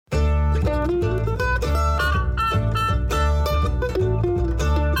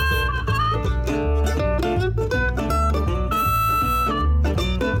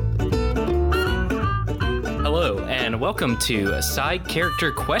welcome to Side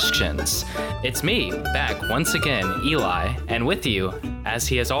Character Questions. It's me, back once again, Eli, and with you, as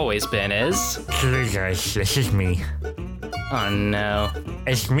he has always been, is... Hey guys, this is me. Oh no.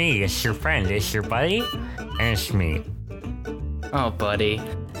 It's me, it's your friend, it's your buddy, and it's me. Oh, buddy.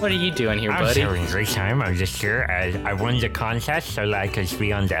 What are you doing here, buddy? I'm having a great time. I'm just here as I won the contest so that I could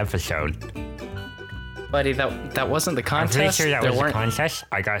be on the episode. Buddy, that wasn't the contest. I'm pretty sure that was the contest.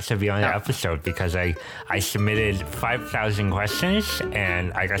 I got to be on the episode because I submitted 5,000 questions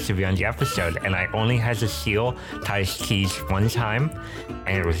and I got to be on the episode. And I only had to steal Ty's keys one time,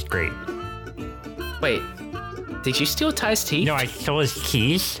 and it was great. Wait, did you steal Ty's teeth? No, I stole his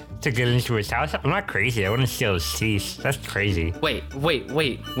keys to get into his house. I'm not crazy. I wouldn't steal his keys. That's crazy. Wait.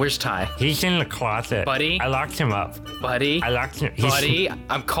 Where's Ty? He's in the closet. Buddy? I locked him up. Buddy? I locked him. Buddy,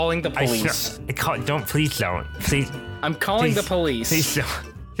 I'm calling the police. Please don't. Please. I'm calling the police. Please don't.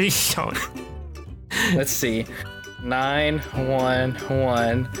 Please don't. Let's see.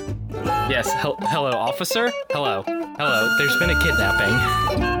 911. Yes, hello, officer? Hello. There's been a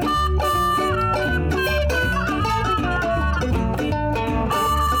kidnapping.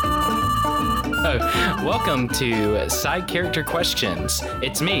 Welcome to Side Character Questions.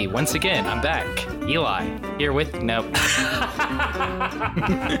 It's me, once again, I'm back. Eli, here with... Nope.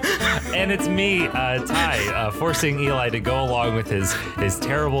 And it's me, Ty, forcing Eli to go along with his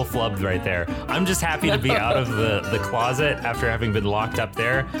terrible flub right there. I'm just happy to be out of the closet after having been locked up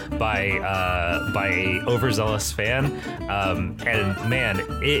there by a overzealous fan. And man,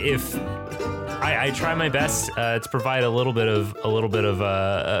 if... I try my best to provide a little bit of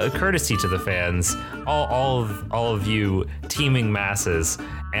courtesy to the fans, all of you teeming masses,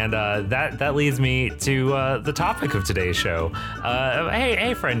 and that leads me to the topic of today's show.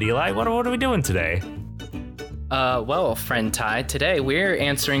 Hey, friend Eli, what are we doing today? Well, friend Ty, today we're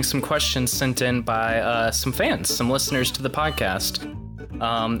answering some questions sent in by some fans, some listeners to the podcast.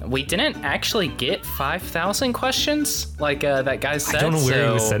 We didn't actually get 5,000 questions like that guy said. I don't know where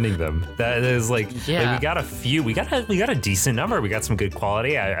he was sending them. That is like we got a few. We got a decent number. We got some good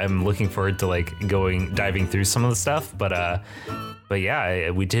quality. I'm looking forward to diving through some of the stuff. But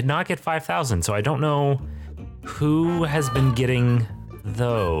yeah, we did not get 5,000. So I don't know who has been getting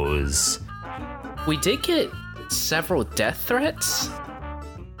those. We did get several death threats.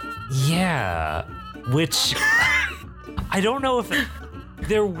 Yeah, which I don't know if.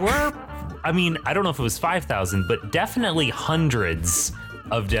 There were, I don't know if it was 5,000, but definitely hundreds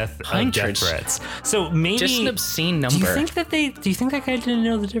of death threats. So maybe just an obscene number. Do you think that guy didn't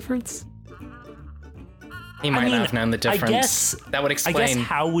know the difference? He might not have known the difference. That would explain. I guess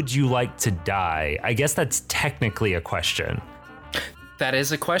how would you like to die? I guess that's technically a question. That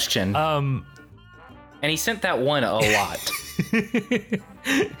is a question. And he sent that one a lot.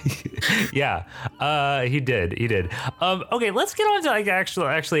 Yeah, he did. Okay, let's get on to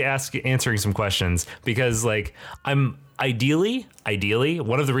actually answering some questions, because I'm ideally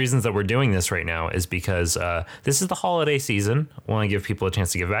one of the reasons that we're doing this right now is because this is the holiday season. I want to give people a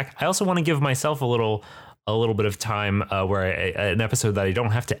chance to give back. I also want to give myself a little bit of time where an episode that I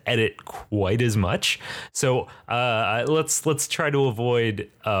don't have to edit quite as much. So let's try to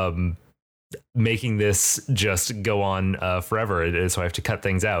avoid making this just go on forever, so I have to cut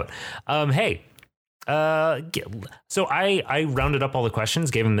things out. So I rounded up all the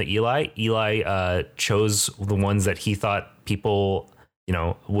questions, gave them to Eli. Eli chose the ones that he thought people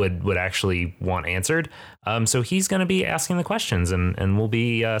would actually want answered. So he's going to be asking the questions, and we'll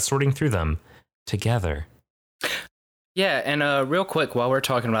be sorting through them together. Yeah, and real quick, while we're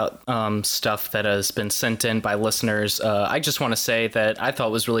talking about stuff that has been sent in by listeners, I just want to say that I thought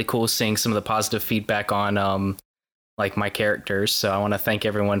it was really cool seeing some of the positive feedback on my characters. So I want to thank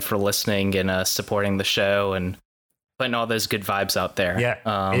everyone for listening and supporting the show and putting all those good vibes out there. Yeah,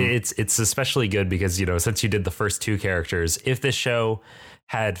 it's especially good because, since you did the first two characters, if this show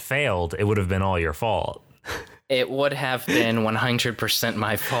had failed, it would have been all your fault. It would have been 100%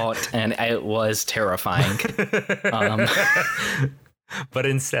 my fault, and it was terrifying. But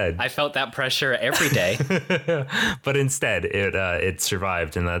instead, I felt that pressure every day. But instead, it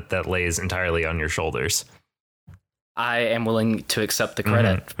survived, and that lays entirely on your shoulders. I am willing to accept the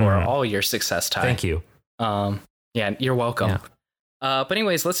credit for all your success, Ty. Thank you. Yeah, you're welcome. Yeah. But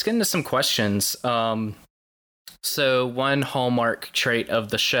anyways, let's get into some questions. So one hallmark trait of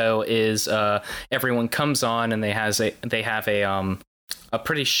the show is everyone comes on and they have a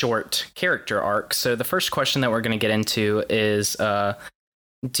pretty short character arc. So the first question that we're going to get into is,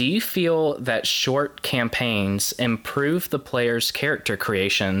 do you feel that short campaigns improve the player's character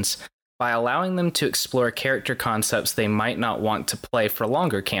creations by allowing them to explore character concepts they might not want to play for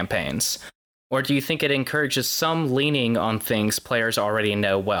longer campaigns? Or do you think it encourages some leaning on things players already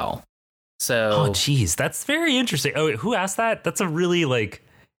know well? So, geez, that's very interesting. Oh, wait, who asked that? That's a really like.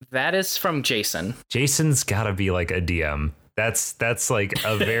 That is from Jason. Jason's got to be like a DM. That's like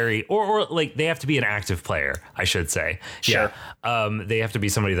a very or like they have to be an active player, I should say. Sure. Yeah. They have to be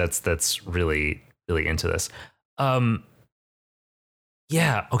somebody that's really into this.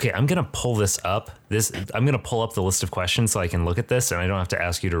 Yeah. Okay. I'm gonna pull this up. I'm gonna pull up the list of questions so I can look at this, and I don't have to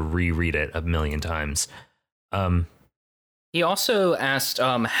ask you to reread it a million times. He also asked,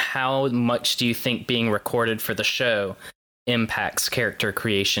 how much do you think being recorded for the show impacts character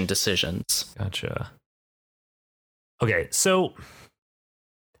creation decisions? Gotcha. Okay, so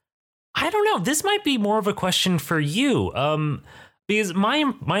I don't know. This might be more of a question for you, because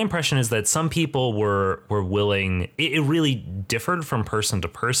my impression is that some people were willing. It really differed from person to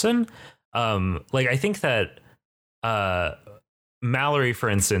person. Like I think that Mallory, for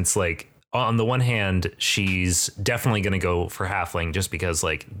instance, like on the one hand, she's definitely going to go for halfling just because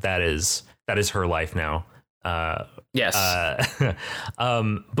like that is her life now. Yes.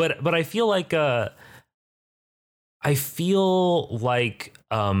 But I feel like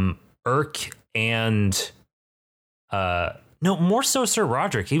Urk and no, more so Sir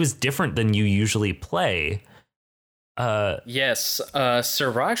Roderick. He was different than you usually play. Yes,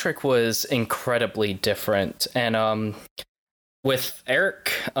 Sir Roderick was incredibly different, and with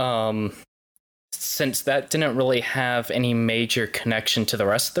Eric, since that didn't really have any major connection to the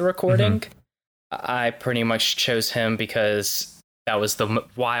rest of the recording, I pretty much chose him because that was the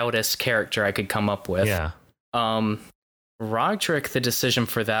wildest character I could come up with. Yeah. Roderick, the decision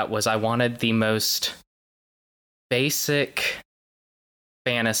for that was I wanted the most basic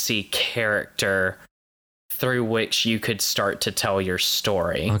fantasy character through which you could start to tell your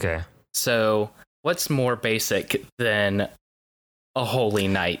story. Okay. So what's more basic than a holy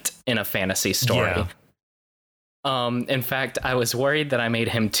knight in a fantasy story? Yeah. In fact, I was worried that I made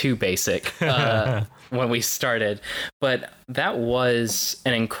him too basic when we started, but that was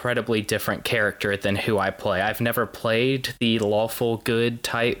an incredibly different character than who I play. I've never played the lawful good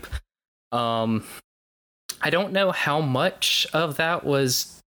type. I don't know how much of that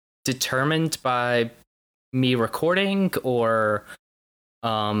was determined by me recording or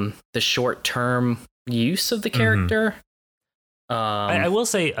the short-term use of the character. I will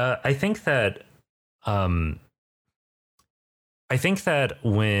say, I think that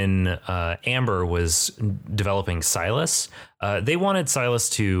when Amber was developing Silas, they wanted Silas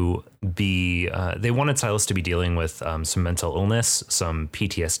to be dealing with some mental illness, some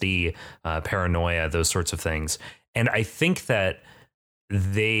PTSD, paranoia, those sorts of things. And I think that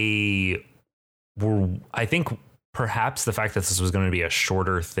perhaps the fact that this was going to be a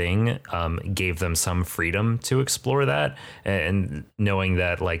shorter thing gave them some freedom to explore that, and knowing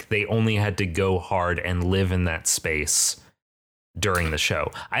that like they only had to go hard and live in that space during the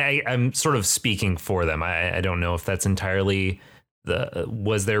show. I'm sort of speaking for them. I don't know if that's entirely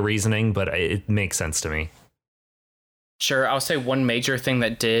was their reasoning, but it makes sense to me. Sure. I'll say one major thing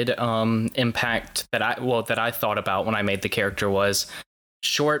that did impact that I thought about when I made the character was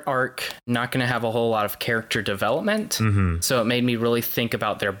short arc, not going to have a whole lot of character development. So it made me really think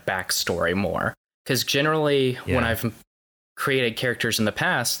about their backstory more. Because generally, when I've created characters in the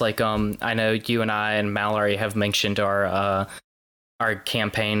past, like I know you and I and Mallory have mentioned our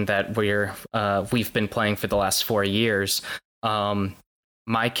campaign that we've been playing for the last 4 years.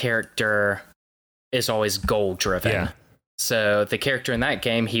 My character is always goal driven. Yeah. So the character in that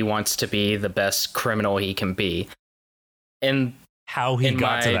game, he wants to be the best criminal he can be. And how he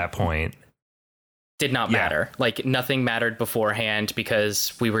got to that point did not matter. Like nothing mattered beforehand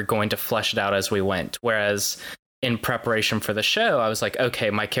because we were going to flesh it out as we went. Whereas in preparation for the show, I was like, okay,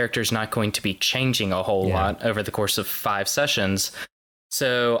 my character's not going to be changing a whole lot over the course of 5 sessions.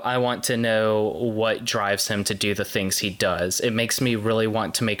 So I want to know what drives him to do the things he does. It makes me really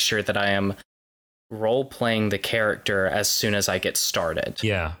want to make sure that I am role-playing the character as soon as I get started.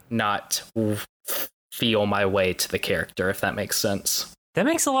 Yeah. Not feel my way to the character, if that makes sense. That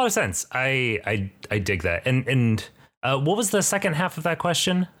makes a lot of sense. I dig that. And what was the second half of that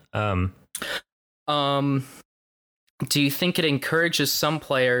question? Do you think it encourages some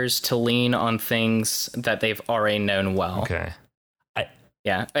players to lean on things that they've already known well? Okay.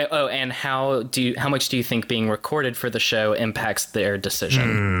 Yeah. Oh, and how much do you think being recorded for the show impacts their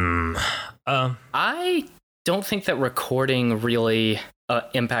decision? I don't think that recording really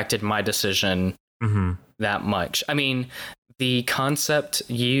impacted my decision that much. I mean, the concept,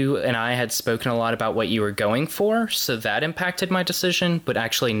 you and I had spoken a lot about what you were going for, so that impacted my decision, but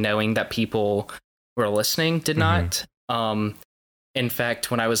actually knowing that people were listening did not. In fact,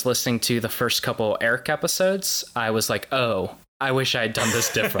 when I was listening to the first couple Eric episodes, I was like, oh, I wish I had done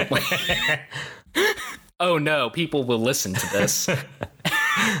this differently. Oh no, people will listen to this.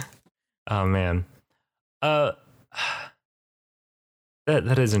 Oh man. That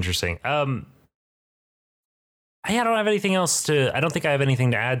is interesting. I don't have anything else I don't think I have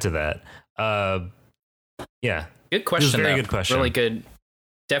anything to add to that. Yeah. Good question. Very good question. Really good.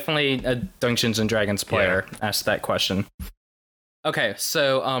 Definitely a Dungeons and Dragons player asked that question. Okay,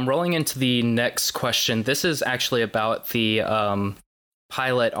 so rolling into the next question. This is actually about the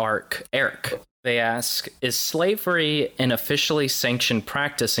pilot arc, Eric. They ask, is slavery an officially sanctioned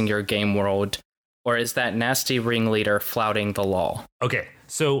practice in your game world, or is that nasty ringleader flouting the law? Okay,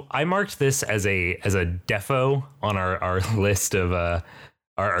 so I marked this as a defo on our list of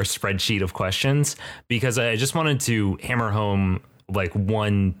our spreadsheet of questions, because I just wanted to hammer home like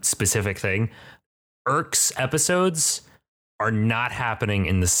one specific thing. Eric's episodes are not happening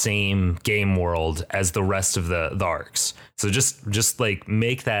in the same game world as the rest of the arcs. So just like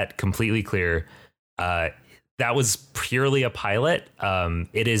make that completely clear. That was purely a pilot.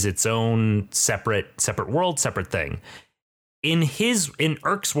 It is its own separate world, separate thing. In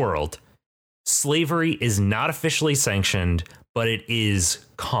Eric's world, slavery is not officially sanctioned, but it is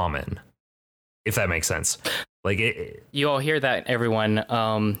common, if that makes sense. Like you all hear that, everyone.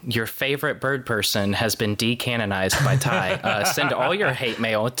 Your favorite bird person has been decanonized by Ty. Send all your hate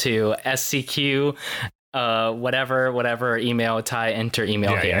mail to SCQ, whatever email Ty, enter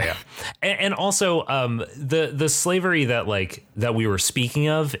email here. Yeah. And also the slavery that we were speaking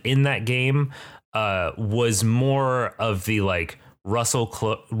of in that game was more of the like Russell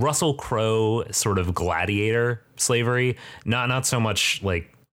Crowe sort of gladiator slavery, not so much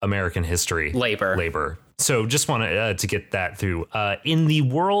like American history labor. So just want to get that through. In the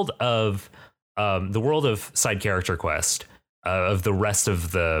world of Side Character Quest, of the rest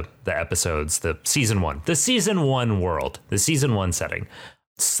of the episodes, the season one world, the season one setting,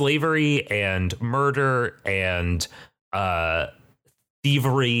 slavery and murder and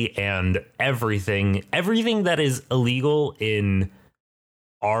thievery and everything that is illegal in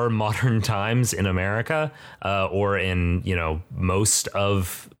our modern times in America, or in most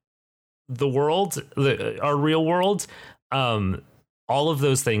of the world, our real world, all of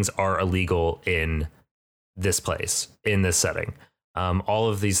those things are illegal in this place, in this setting. All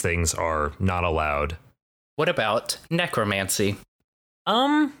of these things are not allowed. What about necromancy?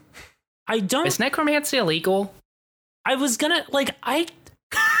 I don't. Is necromancy illegal? I was gonna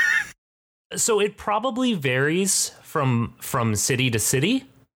so it probably varies from city to city.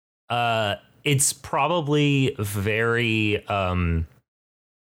 It's probably very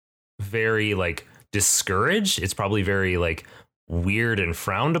like discouraged. It's probably very like weird and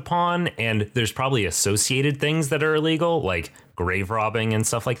frowned upon, and there's probably associated things that are illegal, like grave robbing and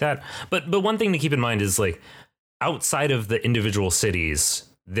stuff like that. But one thing to keep in mind is like outside of the individual cities,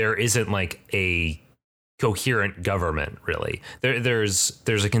 there isn't like a coherent government really. There's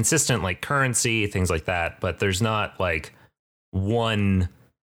a consistent like currency, things like that, but there's not like one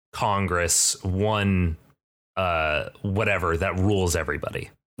Congress, one whatever that rules everybody.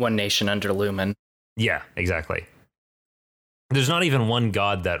 One nation under Lumen. Yeah, exactly. There's not even one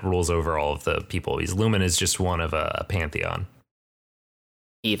god that rules over all of the people. Lumen is just one of a pantheon.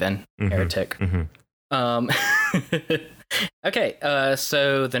 Heathen, heretic. Okay,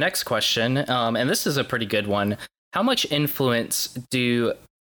 so the next question, and this is a pretty good one. How many influence? Nope,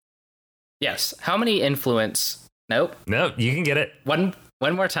 you can get it. One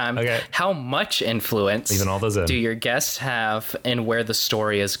more time. Okay. How much influence even all those in. Do your guests have in where the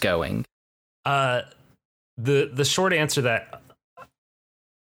story is going? The short answer to that,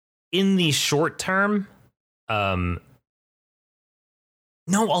 in the short term, no,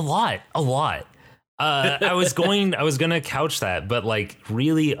 a lot. I was gonna couch that, but like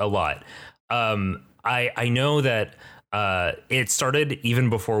really a lot. I know that it started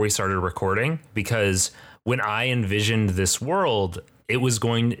even before we started recording, because when I envisioned this world, it was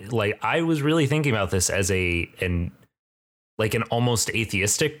I was really thinking about this as an almost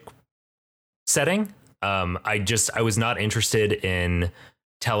atheistic setting. I was not interested in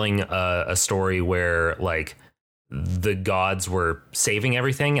telling a story where like the gods were saving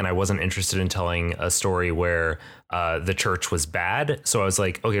everything, and I wasn't interested in telling a story where the church was bad. So I was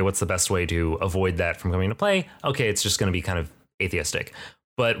like, okay, what's the best way to avoid that from coming into play? Okay, it's just going to be kind of atheistic.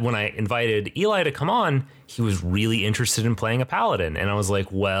 But when I invited Eli to come on, he was really interested in playing a paladin, and I was like,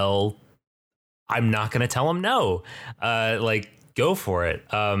 well, I'm not going to tell him no. Go for it.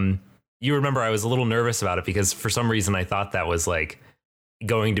 You remember I was a little nervous about it because for some reason I thought that was like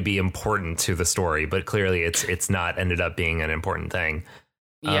going to be important to the story, but clearly it's not ended up being an important thing.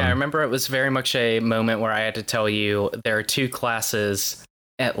 Yeah, I remember it was very much a moment where I had to tell you there are 2 classes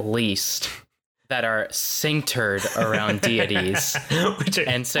at least that are centered around deities,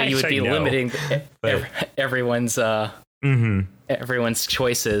 and so you would be limiting everyone's everyone's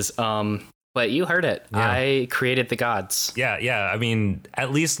choices. But you heard it. Yeah. I created the gods. Yeah. I mean,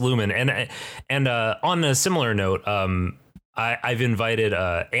 at least Lumen. And on a similar note, I've invited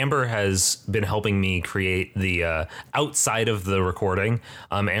Amber has been helping me create the outside of the recording.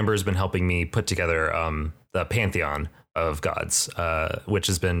 Amber's been helping me put together the pantheon of gods, which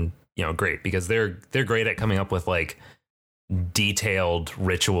has been great because they're great at coming up with like detailed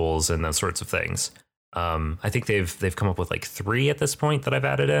rituals and those sorts of things. I think they've come up with like 3 at this point that I've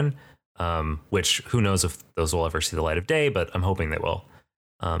added in. Which who knows if those will ever see the light of day, but I'm hoping they will.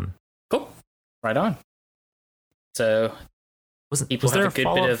 Cool. Right on. So people have a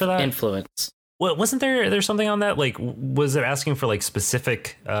good bit of influence. Well, wasn't there something on that? Like, was it asking for like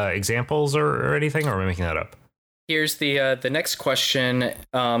specific examples or anything, or am I making that up? Here's the next question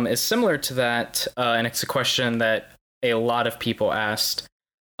is similar to that, and it's a question that a lot of people asked.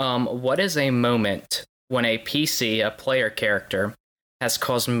 What is a moment when a PC, a player character, has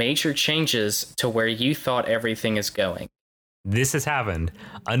caused major changes to where you thought everything is going? This has happened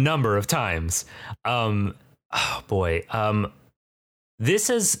a number of times.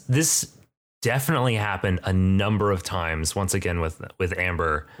 This definitely happened a number of times. Once again, with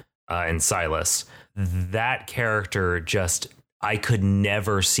Amber and Silas, that character just, I could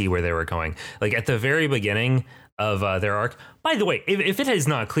never see where they were going. Like at the very beginning of their arc. By the way, if it is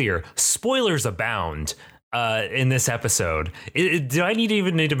not clear, spoilers abound. In this episode, do I need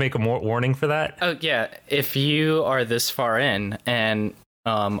to make a more warning for that? Oh yeah, if you are this far in and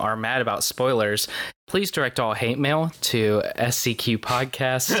are mad about spoilers, please direct all hate mail to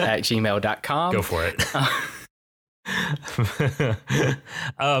scqpodcast@gmail.com. Go for it.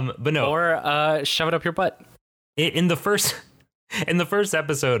 But no, or shove it up your butt. In the first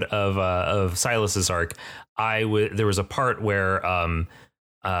episode of Silas's arc, there was a part where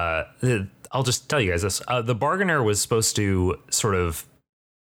I'll just tell you guys this. The Bargainer was supposed to sort of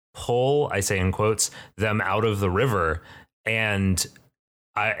pull, I say in quotes, them out of the river. And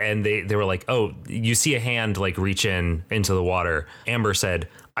they were like, oh, you see a hand like reach into the water. Amber said,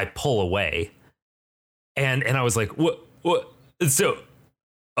 I pull away. And I was like, what? So,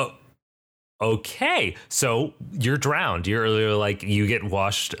 oh, okay. So you're drowned. You're like, you get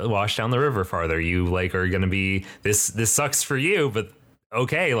washed down the river farther. You like are going to be, this sucks for you, but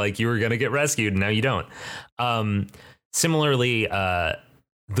okay, like you were going to get rescued and now you don't. Similarly,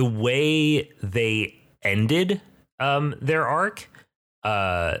 the way they ended their arc.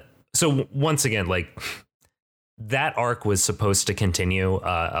 So once again, like that arc was supposed to continue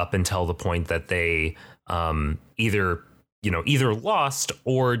up until the point that they either lost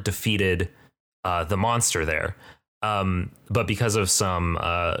or defeated the monster there. But because of some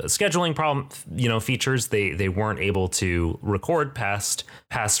scheduling problem, features, they weren't able to record past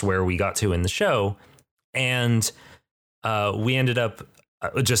where we got to in the show. And we ended up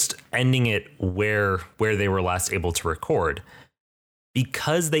just ending it where they were last able to record,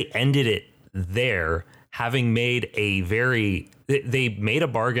 because they ended it there, having made they made a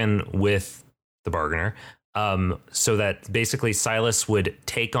bargain with the Bargainer, so that basically Silas would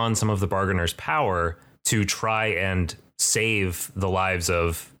take on some of the Bargainer's power to try and save the lives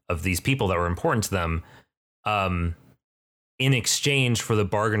of these people that were important to them, in exchange for the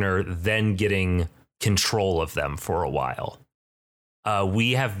Bargainer then getting control of them for a while.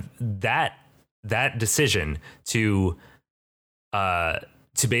 We have that decision to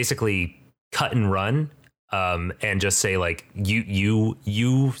basically cut and run, and just say like you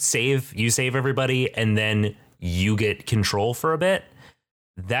save everybody and then you get control for a bit.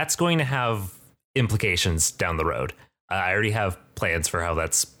 That's going to have implications down the road. I already have plans for how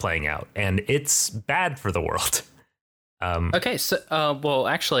that's playing out, and it's bad for the world. Okay, so well,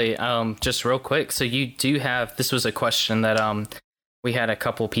 actually, just real quick, so you do have, this was a question that we had a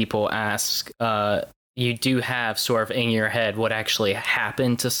couple people ask. You do have sort of in your head what actually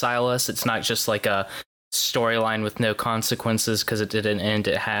happened to Silas. It's not just like a storyline with no consequences because it didn't end.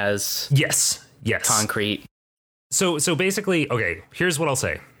 It has yes concrete. So basically, okay, here's what I'll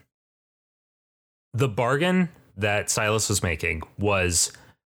say. The bargain that Silas was making was,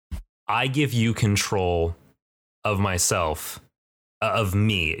 I give you control of myself, of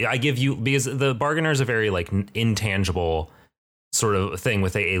me. I give you, because the Bargainer is a very like intangible sort of thing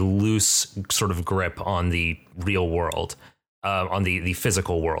with a loose sort of grip on the real world, on the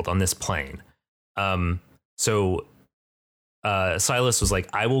physical world, on this plane. So Silas was like,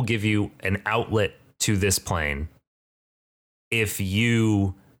 I will give you an outlet to this plane if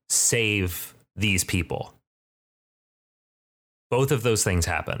you save these people. Both of those things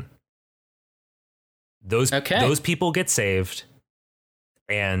happen. Those people get saved,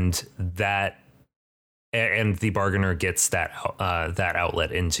 and the bargainer gets that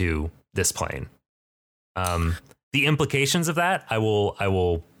outlet into this plane. The implications of that I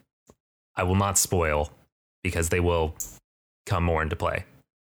will not spoil, because they will come more into play.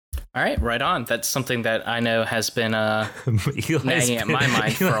 All right, right on. That's something that I know has been nagging at my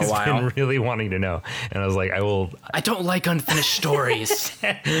mind for a while. Been really wanting to know, and I was like, I don't like unfinished stories.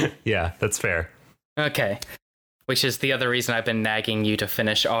 Yeah, that's fair. Okay, which is the other reason I've been nagging you to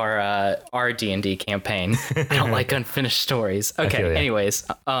finish our D&D campaign. I don't like unfinished stories. Okay, anyways,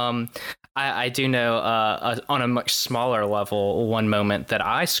 I do know on a much smaller level one moment that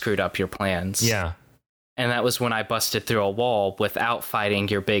I screwed up your plans. Yeah. And that was when I busted through a wall without fighting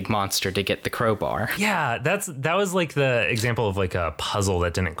your big monster to get the crowbar. Yeah, that was like the example of like a puzzle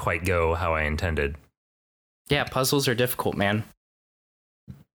that didn't quite go how I intended. Yeah, puzzles are difficult, man.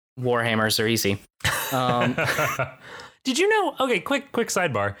 Warhammers are easy. Did you know? Okay, quick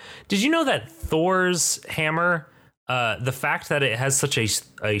sidebar. Did you know that Thor's hammer, the fact that it has such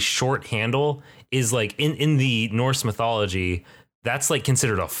a short handle, is like in the Norse mythology, that's like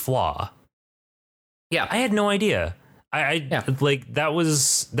considered a flaw. Yeah, I had no idea. Like that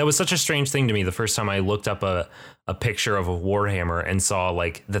was such a strange thing to me the first time I looked up a picture of a Warhammer and saw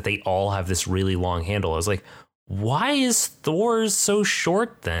like that they all have this really long handle. I was like, why is Thor's so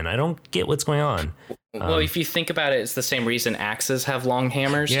short then? I don't get what's going on. Well, if you think about it, it's the same reason axes have long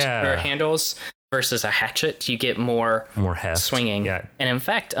hammers or handles versus a hatchet. You get more heft swinging. Yeah. And in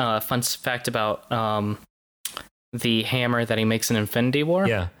fact, fun fact about the hammer that he makes in Infinity War.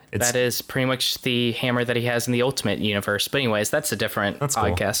 Yeah. That is pretty much the hammer that he has in the Ultimate Universe. But anyways, that's a different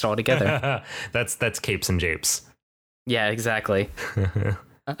podcast altogether. That's capes and japes. Yeah, exactly.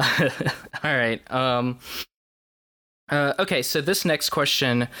 All right. Okay, so this next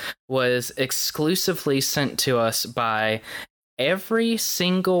question was exclusively sent to us by every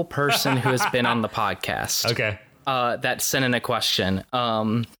single person who has been on the podcast. Okay. That sent in a question.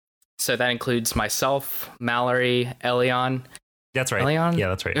 So that includes myself, Mallory, Elion. That's right. Elion? Yeah,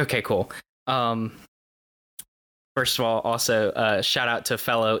 that's right. Okay, cool. First of all, also shout out to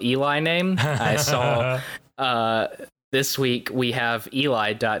fellow Eli name. I saw this week we have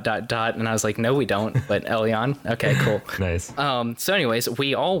Eli ... and I was like, no, we don't. But Elion. Okay, cool. Nice. So anyways,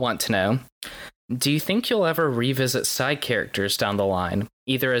 we all want to know, do you think you'll ever revisit side characters down the line,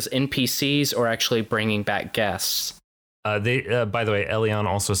 either as NPCs or actually bringing back guests? By the way, Elion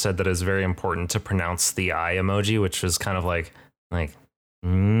also said that it's very important to pronounce the eye emoji, which was kind of like.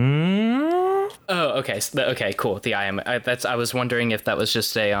 Oh, okay. Okay, cool. The I am. I was wondering if that was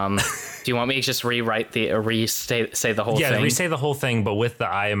just a. Do you want me to just rewrite say the whole thing? Yeah, re-say the whole thing, but with the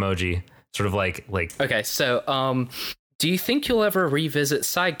eye emoji, sort of like. Okay, so do you think you'll ever revisit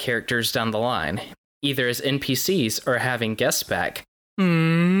side characters down the line, either as NPCs or having guests back?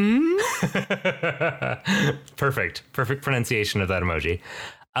 Perfect pronunciation of that emoji.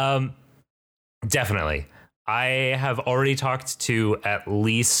 Definitely. I have already talked to at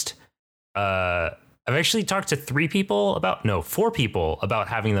least I've actually talked to 4 people about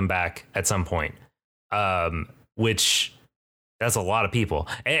having them back at some point. Which that's a lot of people.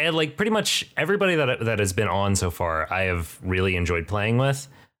 And like pretty much everybody that has been on so far, I have really enjoyed playing with.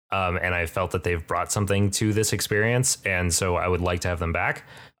 And I felt that they've brought something to this experience. And so I would like to have them back.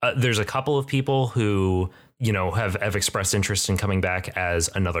 There's a couple of people who, have expressed interest in coming back as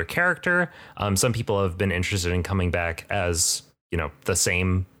another character. Some people have been interested in coming back as, the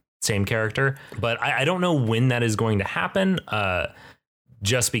same character. But I don't know when that is going to happen.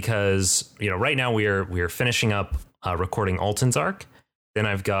 Just because, right now we are finishing up recording Alton's arc. Then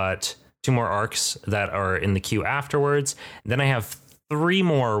I've got 2 more arcs that are in the queue afterwards. Then I have 3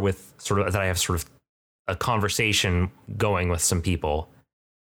 more with that I have sort of a conversation going with some people.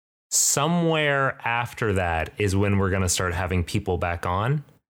 Somewhere after that is when we're going to start having people back on.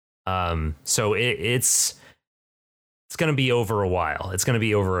 So it's going to be over a while. It's going to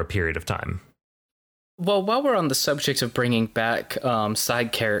be over a period of time. Well, while we're on the subject of bringing back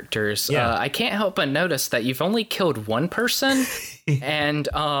side characters, I can't help but notice that you've only killed 1 person, and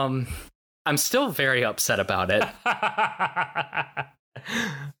I'm still very upset about it.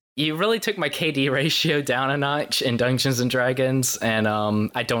 You really took my KD ratio down a notch in Dungeons and Dragons, and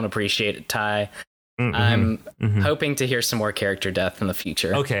I don't appreciate it, Ty. I'm hoping to hear some more character death in the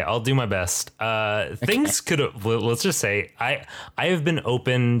future. Okay, I'll do my best. Things could have, let's just say, I have been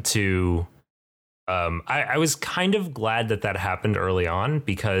open to I was kind of glad that happened early on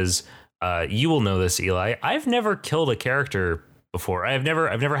because you will know this, Eli. I've never killed a character before. I've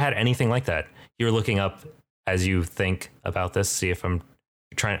never had anything like that. You're looking up as you think about this. See if I'm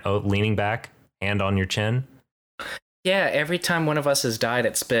leaning back, hand on your chin. Yeah, every time one of us has died,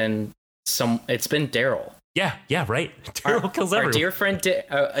 it's been Daryl. Yeah, right. Daryl kills everyone. Our dear friend,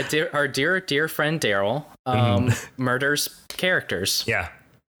 our dear friend Daryl murders characters. Yeah,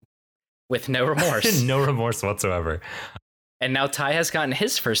 with no remorse. No remorse whatsoever. And now Ty has gotten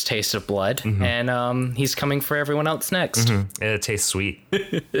his first taste of blood, and he's coming for everyone else next. Mm-hmm. It tastes sweet.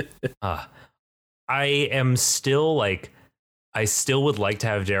 I am still I still would like to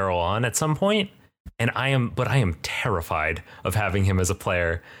have Daryl on at some point, and I am terrified of having him as a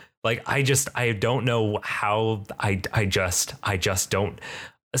player. Like, I don't know how. I just don't.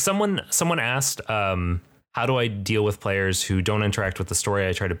 Someone asked, how do I deal with players who don't interact with the story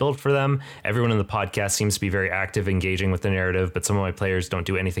I try to build for them? Everyone in the podcast seems to be very active, engaging with the narrative, but some of my players don't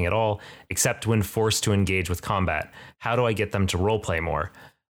do anything at all, except when forced to engage with combat. How do I get them to roleplay more?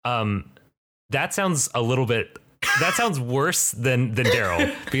 That sounds a little bit. That sounds worse than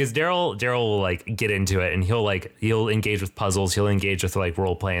Daryl, because Daryl will like get into it, and he'll engage with puzzles, he'll engage with like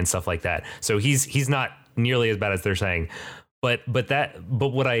role play and stuff like that. So he's not nearly as bad as they're saying. But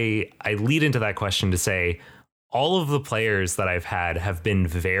what I lead into that question to say, all of the players that I've had have been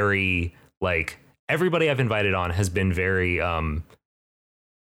very, like, everybody I've invited on has been very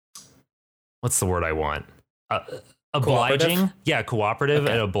what's the word I want? Obliging. Cooperative? Yeah, cooperative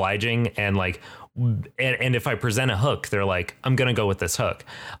and obliging, and like. And if I present a hook, they're like, I'm going to go with this hook.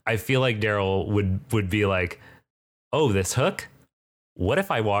 I feel like Daryl would be like, oh, this hook? What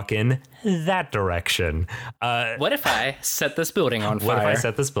if I walk in that direction? What if I set this building on fire? What if I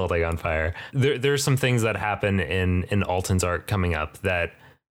set this building on fire? There's some things that happen in Alton's arc coming up that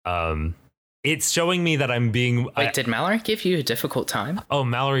it's showing me that I'm being... Wait, did Mallory give you a difficult time? Oh,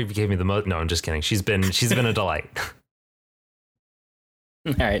 Mallory gave me the most... No, I'm just kidding. She's been a delight.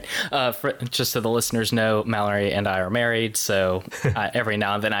 All right. Just so the listeners know, Mallory and I are married, so every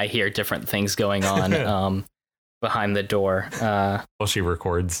now and then I hear different things going on behind the door. While she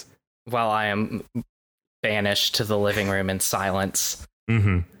records. While I am banished to the living room in silence.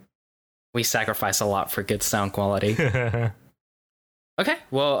 Mm-hmm. We sacrifice a lot for good sound quality. Okay,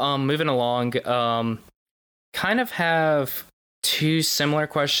 well, moving along, kind of have two similar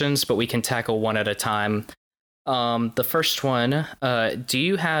questions, but we can tackle one at a time. The first one, do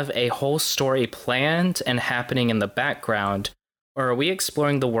you have a whole story planned and happening in the background, or are we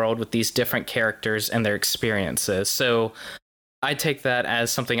exploring the world with these different characters and their experiences? So I take that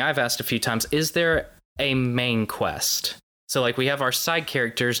as something I've asked a few times. Is there a main quest? So like we have our side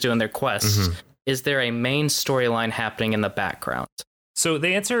characters doing their quests. Mm-hmm. Is there a main storyline happening in the background? So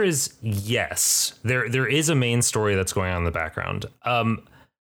the answer is yes. There is a main story that's going on in the background.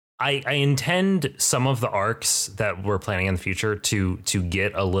 I intend some of the arcs that we're planning in the future to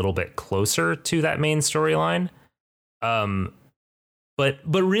get a little bit closer to that main storyline. But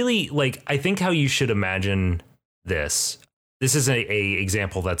really, like, I think how you should imagine this is a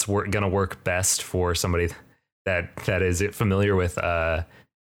example that's going to work best for somebody that is familiar with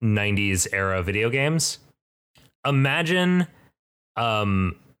 90s era video games. Imagine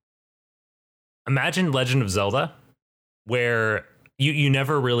Legend of Zelda, where you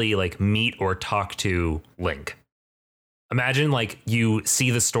never really like meet or talk to Link. Imagine like you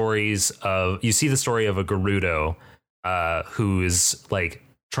see the story of a Gerudo who's like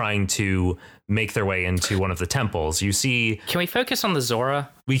trying to make their way into one of the temples. You see. Can we focus on the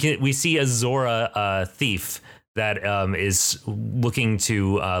Zora? We see a Zora thief that is looking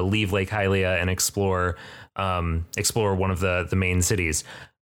to leave Lake Hylia and explore one of the main cities.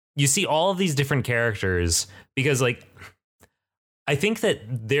 You see all of these different characters because like. I think that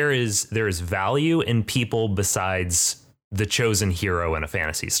there is value in people besides the chosen hero in a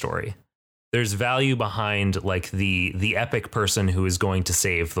fantasy story. There's value behind like the epic person who is going to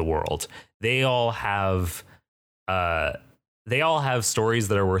save the world. They all have stories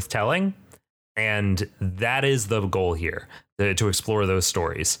that are worth telling, and that is the goal here, to explore those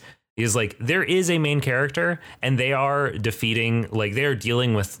stories. Is like there is a main character, and they are defeating, like they're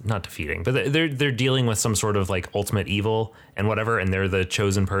dealing with, not defeating, but they're dealing with some sort of like ultimate evil and whatever, and they're the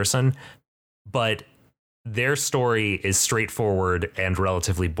chosen person. But their story is straightforward and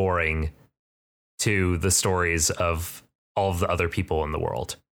relatively boring to the stories of all of the other people in the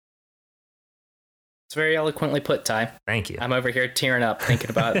world. It's very eloquently put, Ty. Thank you. I'm over here tearing up thinking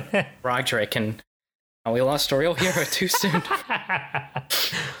about Roderick and how we lost a real hero too soon.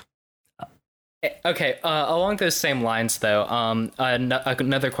 Okay, along those same lines, though,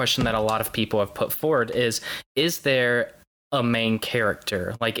 another question that a lot of people have put forward is there a main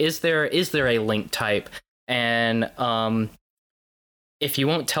character? Like, is there a link type? And if you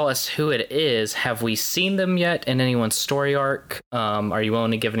won't tell us who it is, have we seen them yet in anyone's story arc? Are you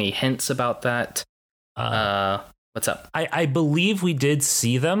willing to give any hints about that? What's up? I believe we did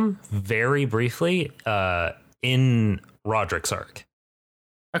see them very briefly in Roderick's arc.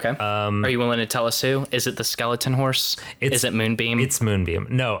 Okay. Are you willing to tell us who? Is it the skeleton horse? Is it Moonbeam? It's Moonbeam.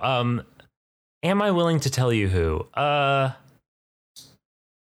 No. Am I willing to tell you who? I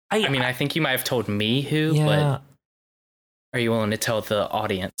mean, I think you might have told me who, yeah. But are you willing to tell the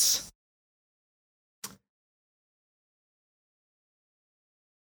audience?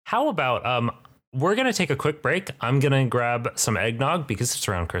 How about we're gonna take a quick break. I'm gonna grab some eggnog because it's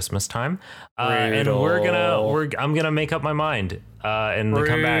around Christmas time, and I'm gonna make up my mind and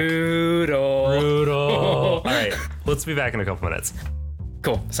come back. Brutal. All right, let's be back in a couple minutes.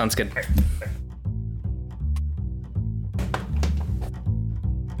 Cool. Sounds good.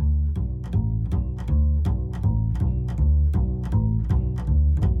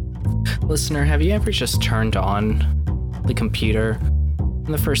 Listener, have you ever just turned on the computer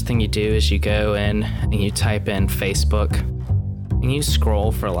and the first thing you do is you go in and you type in Facebook and you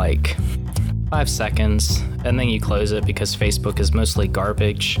scroll for like 5 seconds and then you close it because Facebook is mostly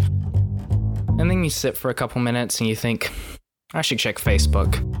garbage, and then you sit for a couple minutes and you think, I should check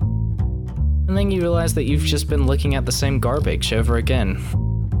Facebook, and then you realize that you've just been looking at the same garbage over again.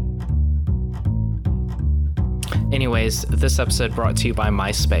 Anyways, this episode brought to you by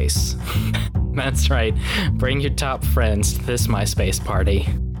MySpace. That's right, bring your top friends to this MySpace party.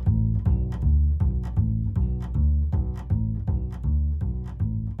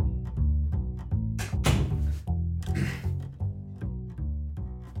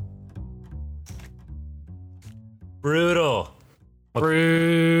 Brutal.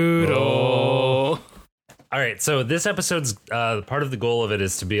 All right, so this episode's part of the goal of it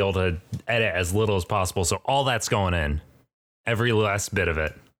is to be able to edit as little as possible. So all that's going in, every last bit of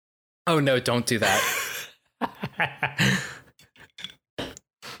it. Oh no, don't do that. All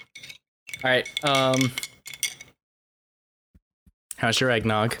right, how's your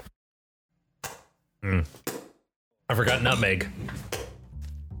eggnog? I forgot nutmeg.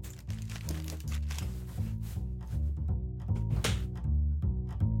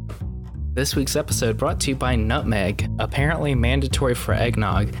 This week's episode brought to you by Nutmeg, apparently mandatory for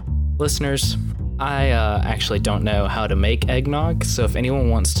eggnog. Listeners, I actually don't know how to make eggnog, so if anyone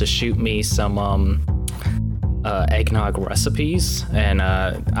wants to shoot me some eggnog recipes, and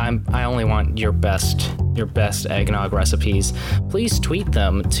I only want your best eggnog recipes, please tweet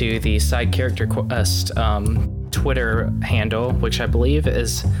them to the Side Character Quest Twitter handle, which I believe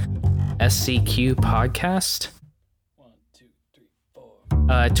is SCQ Podcast.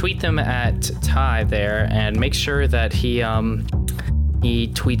 Tweet them at Ty there, and make sure that he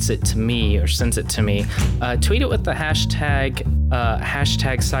tweets it to me or sends it to me. Tweet it with the hashtag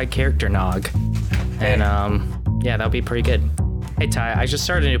Side Character Nog, and yeah, that'll be pretty good. Hey Ty, I just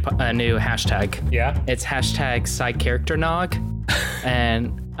started a new hashtag. Yeah, it's hashtag Side Character Nog,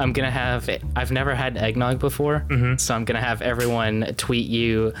 and I'm gonna have. I've never had eggnog before, so I'm gonna have everyone tweet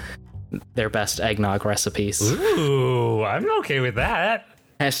you their best eggnog recipes. Ooh, I'm okay with that.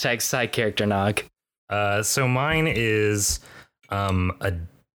 Hashtag Side Character Nog. So mine is a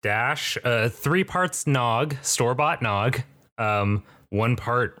dash, 3 parts nog, store-bought nog, 1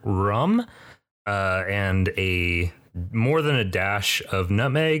 part rum, and more than a dash of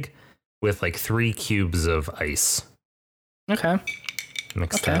nutmeg with like 3 cubes of ice. Okay.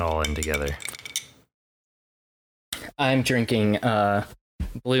 Mix that all in together. I'm drinking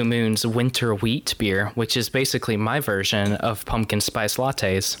Blue Moon's Winter Wheat beer, which is basically my version of pumpkin spice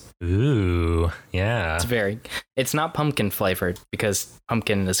lattes. Ooh, yeah. It's not pumpkin flavored because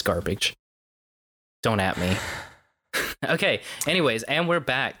pumpkin is garbage. Don't at me. Okay, anyways, and we're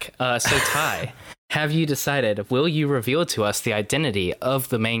back. So Ty, have you decided, will you reveal to us the identity of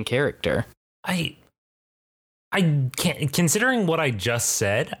the main character? I can't, considering what I just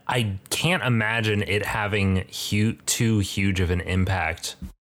said, I can't imagine it having too huge of an impact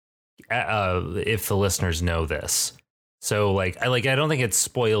if the listeners know this. So I don't think it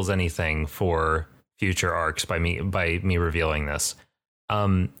spoils anything for future arcs by me revealing this.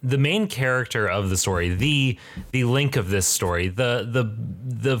 The main character of the story, the link of this story, the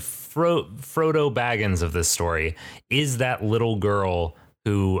Frodo Baggins of this story is that little girl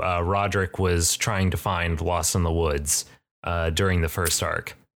who Roderick was trying to find lost in the woods during the first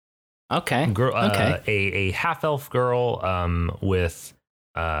arc. Okay. A half-elf girl with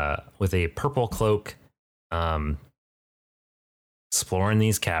purple cloak, exploring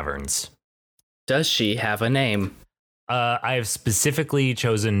these caverns. Does she have a name? I have specifically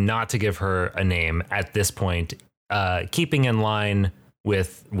chosen not to give her a name at this point, keeping in line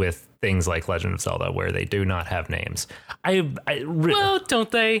with things like Legend of Zelda, where they do not have names. Well,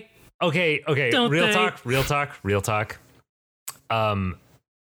 don't they? Okay. Don't real they? talk.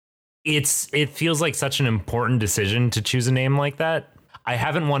 It feels like such an important decision to choose a name like that. I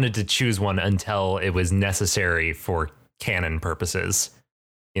haven't wanted to choose one until it was necessary for canon purposes.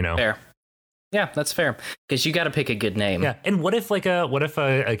 You know, Fair. Yeah, that's fair. Because you got to pick a good name. yeah. And what if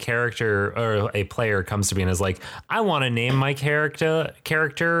a character or a player comes to me and is like, I want to name my character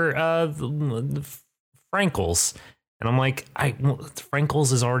Frankles. And I'm like,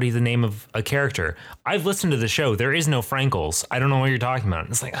 Frankles is already the name of a character. I've listened to the show. There is no Frankles. I don't know what you're talking about.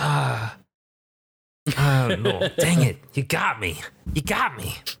 And it's like, no, dang it. You got me.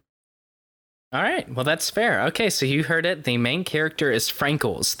 All right. Well, that's fair. Okay, so you heard it. The main character is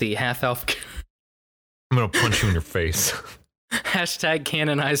Frankles, the half-elf. I'm going to punch you in your face. Hashtag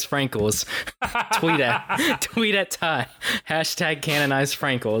canonize Frankles. tweet at Ty. Hashtag canonize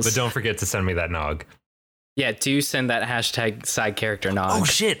Frankles. But don't forget to send me that nog. Yeah, do send that hashtag side character nog. Oh,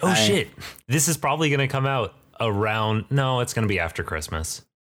 shit. This is probably going to come out around... No, it's going to be after Christmas.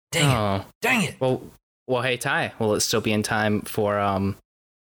 Dang it. Well, hey, Ty, will it still be in time for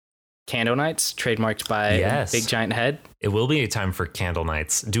Candle Nights, trademarked by Big Giant Head? It will be a time for Candle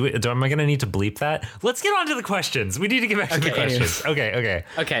Nights. Am I going to need to bleep that? Let's get on to the questions. We need to get back to the questions.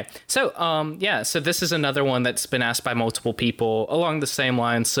 Okay. So, so this is another one that's been asked by multiple people along the same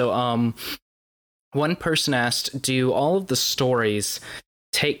lines. So, one person asked, do all of the stories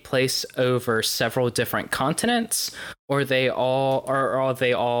take place over several different continents, or are they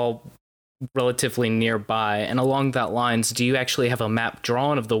all relatively nearby? And along that lines, do you actually have a map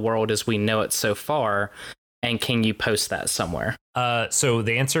drawn of the world as we know it so far? And can you post that somewhere? So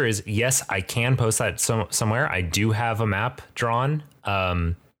the answer is yes, I can post that somewhere. I do have a map drawn.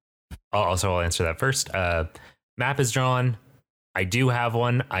 I'll answer that first. Map is drawn. I do have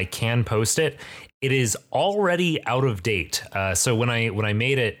one. I can post it. It is already out of date. So when I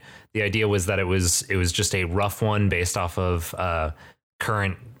made it, the idea was that it was just a rough one based off of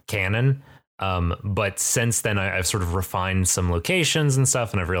current canon. But since then, I've sort of refined some locations and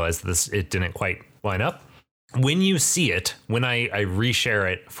stuff, and I've realized that it didn't quite line up. When you see it, when I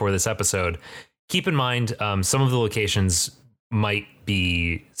reshare it for this episode, keep in mind some of the locations might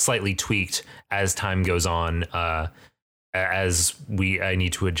be slightly tweaked as time goes on. As I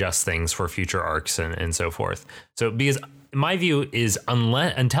need to adjust things for future arcs and so forth. So because my view is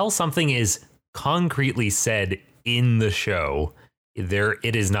until something is concretely said in the show,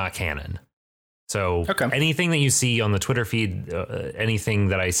 it is not canon. So anything that you see on the Twitter feed, anything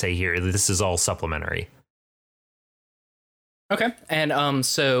that I say here, this is all supplementary. Okay. And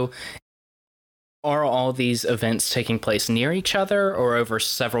so are all these events taking place near each other or over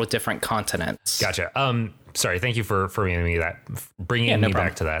several different continents? Gotcha. Sorry, thank you for bringing me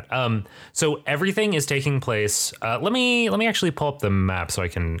back to that. So everything is taking place. Let me actually pull up the map so I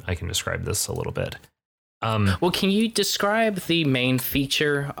can describe this a little bit. Well, can you describe the main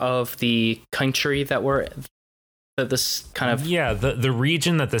feature of the country that this kind of... Yeah, the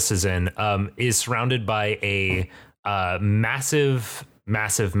region that this is in is surrounded by a massive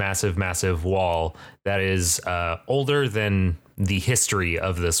wall that is older than the history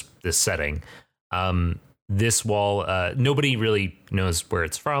of this setting. This wall, nobody really knows where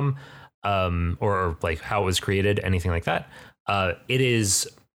it's from, or like how it was created, anything like that.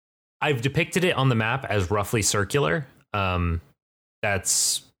 I've depicted it on the map as roughly circular. It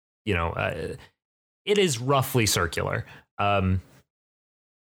is roughly circular.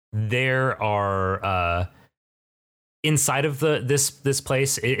 There are inside of this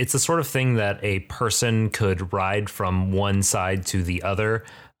place. It's the sort of thing that a person could ride from one side to the other.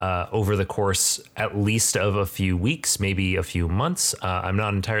 Over the course, at least of a few weeks, maybe a few months. I'm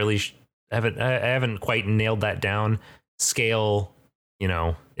not entirely. I haven't quite nailed that down. Scale,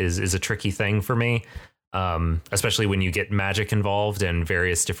 is a tricky thing for me, especially when you get magic involved and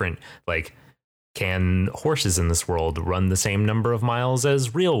various different can horses in this world run the same number of miles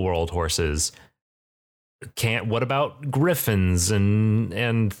as real world horses? What about griffins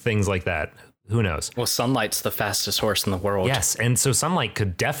and things like that? Who knows? Well, Sunlight's the fastest horse in the world. Yes, and so Sunlight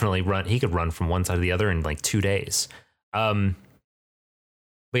could definitely run. He could run from one side to the other in 2 days. But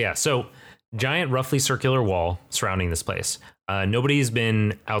yeah, so giant, roughly circular wall surrounding this place. Nobody's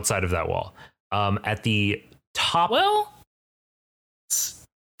been outside of that wall. At the top... Well,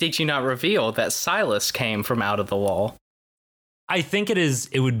 did you not reveal that Silas came from out of the wall? I think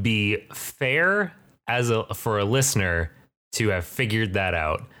it would be fair for a listener to have figured that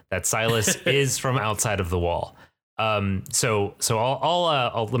out, that Silas is from outside of the wall. So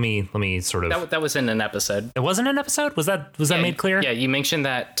I'll let me sort of that was in an episode. It wasn't an episode? Was that made clear? Yeah, you mentioned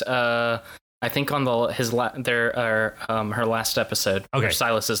that I think on her last episode. Okay. Or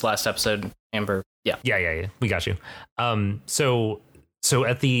Silas's last episode, Amber. Yeah. Yeah. We got you. So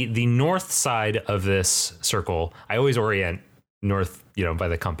at the north side of this circle, I always orient north, by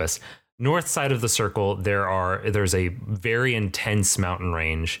the compass. North side of the circle, there's a very intense mountain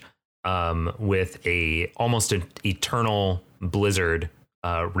range with almost an eternal blizzard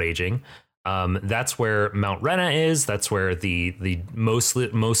raging. That's where Mount Rena is. That's where the most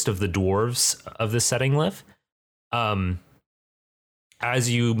of the dwarves of this setting live. As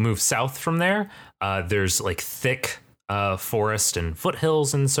you move south from there, there's like thick forest and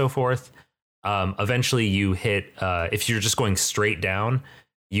foothills and so forth. Eventually you hit, if you're just going straight down,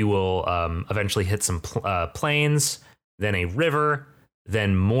 you will eventually hit some plains, then a river,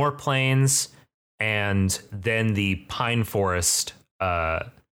 then more plains, and then the pine forest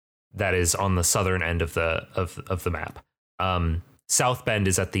that is on the southern end of the map. South Bend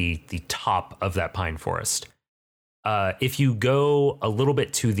is at the top of that pine forest. If you go a little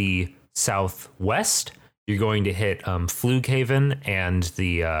bit to the southwest, you're going to hit Flughaven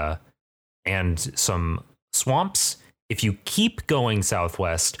and some swamps. If you keep going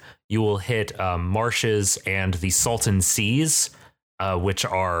southwest, you will hit marshes and the Salton Seas, which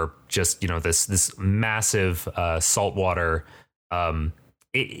are just this massive saltwater.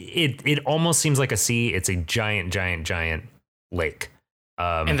 It almost seems like a sea. It's a giant lake.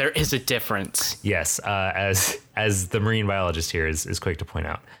 And there is a difference. Yes, as the marine biologist here is quick to point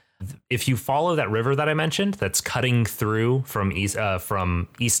out. If you follow that river that I mentioned, that's cutting through from east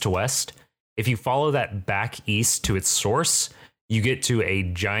to west, if you follow that back east to its source, you get to a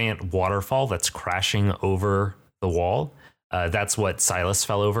giant waterfall that's crashing over the wall. That's what Silas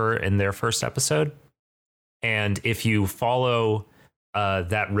fell over in their first episode. And if you follow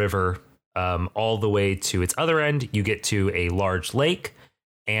that river all the way to its other end, you get to a large lake,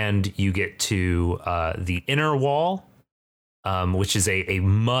 and you get to the inner wall, which is a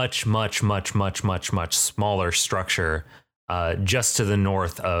much smaller structure just to the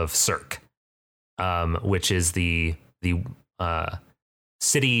north of Cirque, which is the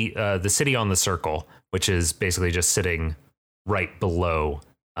city on the circle, which is basically just sitting right below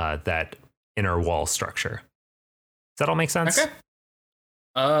that inner wall structure. Does that all make sense?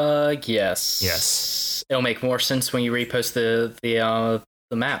 Okay. Yes. It'll make more sense when you repost the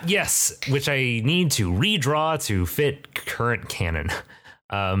map. Yes, which I need to redraw to fit current canon.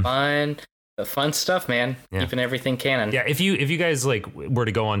 Fun stuff, man. Yeah. Keeping everything canon. Yeah, if you guys were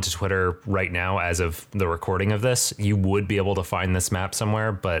to go onto Twitter right now as of the recording of this, you would be able to find this map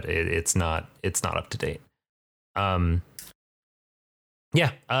somewhere, but it's not up to date.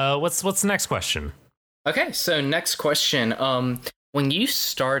 What's the next question? Okay, so next question. When you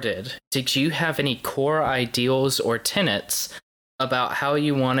started, did you have any core ideals or tenets about how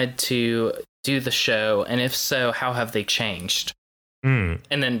you wanted to do the show? And if so, how have they changed? And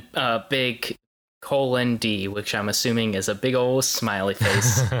then big :D, which I'm assuming is a big old smiley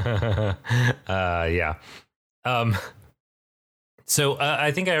face. Yeah. So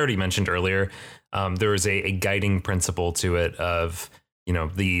I think I already mentioned earlier, there was a guiding principle to it of,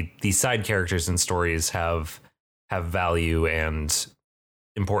 the side characters and stories have value and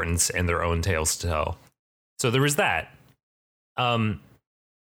importance and their own tales to tell. So there was that. On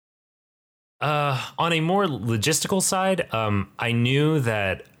a more logistical side, I knew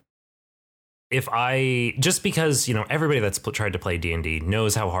that just because, everybody that's tried to play D&D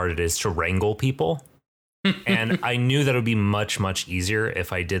knows how hard it is to wrangle people. And I knew that it would be much, much easier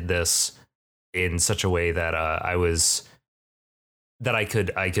if I did this in such a way that I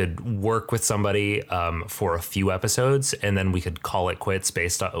could work with somebody for a few episodes, and then we could call it quits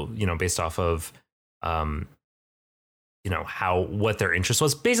based off of what their interest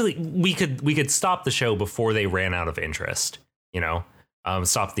was. Basically, we could stop the show before they ran out of interest.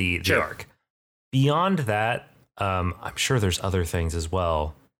 Stop the arc. Beyond that, I'm sure there's other things as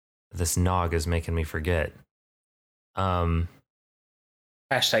well. This Nog is making me forget. Hashtag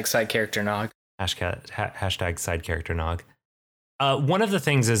side character Nog. Hashtag side character Nog. One of the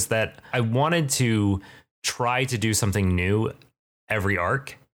things is that I wanted to try to do something new every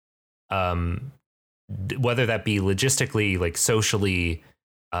arc, whether that be logistically, socially,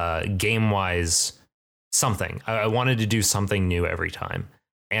 game-wise, something. I wanted to do something new every time,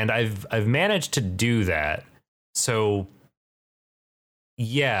 and I've managed to do that. So,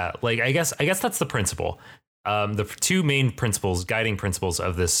 yeah, I guess that's the principle. the two main principles, guiding principles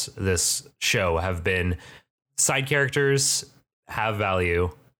of this show have been side characters have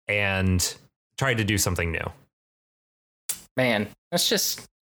value and try to do something new. Man, that's just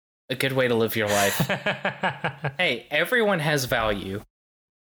a good way to live your life. Hey, everyone has value.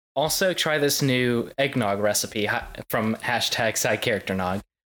 Also, try this new eggnog recipe from #SideCharacterNog.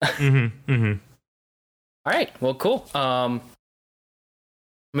 Mm-hmm. All right, well, cool.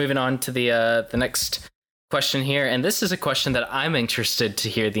 Moving on to the next question here, and this is a question that I'm interested to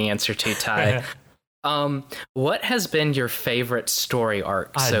hear the answer to, Ty. What has been your favorite story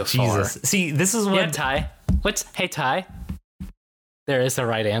arc so far? See, this is what... Yeah, Ty. Hey, Ty. There is a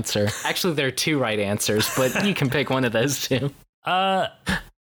right answer. Actually, there are two right answers, but you can pick one of those two. I'm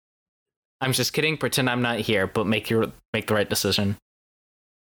just kidding. Pretend I'm not here, but make the right decision.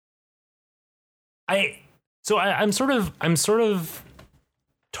 I'm sort of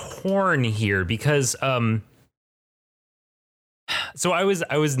torn here because so I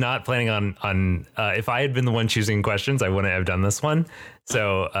was not planning on if I had been the one choosing questions, I wouldn't have done this one.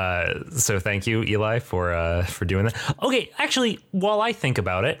 So thank you, Eli, for doing that. Okay, actually, while I think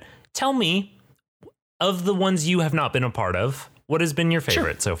about it, tell me, of the ones you have not been a part of, what has been your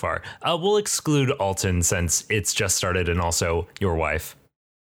favorite so far? We'll exclude Alton since it's just started and also your wife.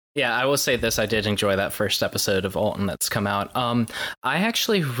 Yeah, I will say this. I did enjoy that first episode of Alton that's come out. I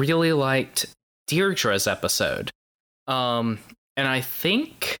actually really liked Deirdre's episode. And I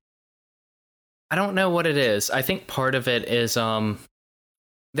think, I don't know what it is. I think part of it is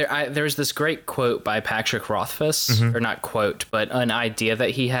there's this great quote by Patrick Rothfuss, or not quote, but an idea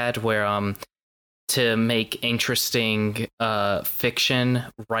that he had where to make interesting fiction,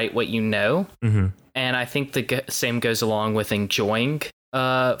 write what you know. And I think the same goes along with enjoying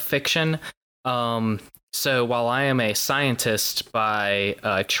fiction. So while I am a scientist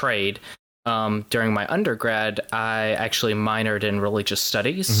by trade, during my undergrad, I actually minored in religious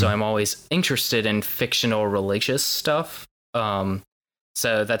studies. So I'm always interested in fictional religious stuff. So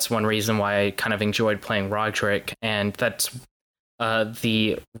that's one reason why I kind of enjoyed playing Roderick, and that's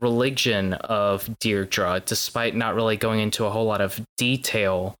the religion of Deirdre, despite not really going into a whole lot of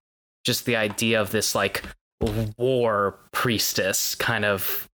detail. Just the idea of this like war priestess kind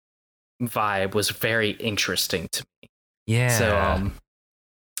of vibe was very interesting to me. Yeah. So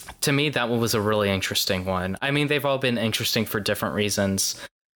to me, that one was a really interesting one. I mean, they've all been interesting for different reasons.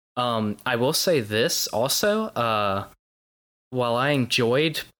 I will say this also, while I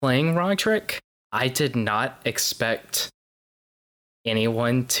enjoyed playing Roderick, I did not expect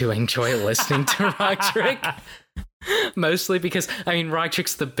anyone to enjoy listening to Roderick. Mostly because, I mean,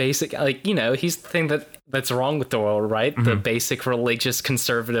 Roderick's the basic, like, you know, he's the thing that's wrong with the world, right? The basic religious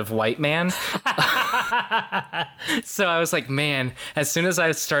conservative white man. So I was like, man, as soon as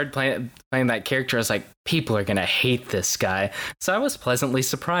I started playing that character, I was like, people are gonna hate this guy. So I was pleasantly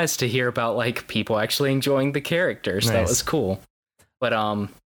surprised to hear about like people actually enjoying the characters. Nice. That was cool. But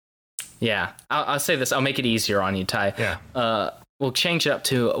yeah, I'll say this. I'll make it easier on you, Ty. Yeah. We'll change it up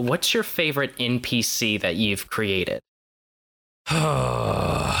to, what's your favorite NPC that you've created? Okay,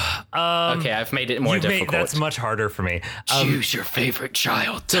 I've made it more difficult. That's much harder for me. Choose your favorite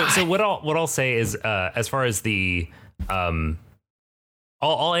child. So what I'll say is, as far as the,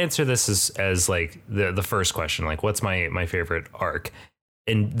 I'll answer this as like the first question, like what's my favorite arc,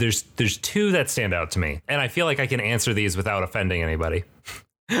 and there's two that stand out to me, and I feel like I can answer these without offending anybody.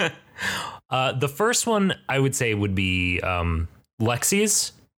 The first one I would say would be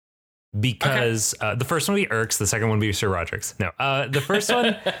Lexi's, because the first one would be Irk's, the second one would be Sir Roderick's. No, the first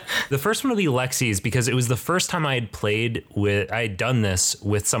one would be Lexi's, because it was the first time I had done this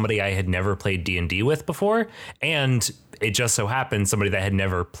with somebody I had never played D&D with before, and it just so happened somebody that had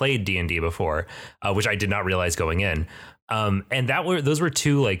never played D&D before, which I did not realize going in. And those were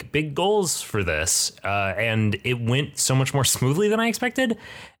two like big goals for this, and it went so much more smoothly than I expected.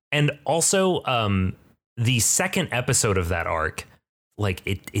 And also, the second episode of that arc, like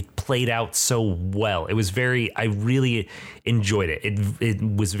it played out so well. It was I really enjoyed it. It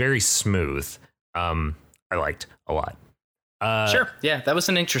was very smooth. I liked a lot. Sure. Yeah, that was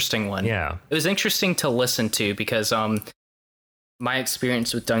an interesting one. Yeah. It was interesting to listen to because my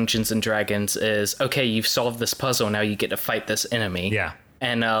experience with Dungeons and Dragons is, okay, you've solved this puzzle, now you get to fight this enemy. Yeah.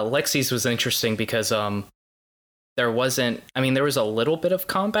 And Lexi's was interesting because there was a little bit of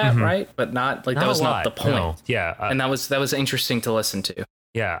combat, right? But not like, that was not the point. No. Yeah. And that was interesting to listen to.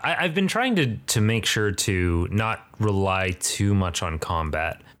 Yeah. I've been trying to make sure to not rely too much on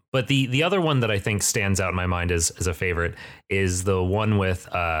combat. But the other one that I think stands out in my mind as a favorite is the one with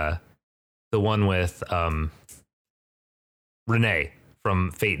Renee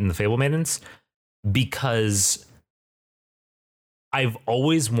from Fate and the Fable Maidens. because I've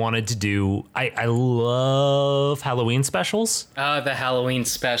always wanted to do. I love Halloween specials. The Halloween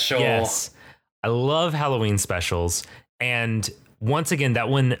special. Yes, I love Halloween specials. And once again, that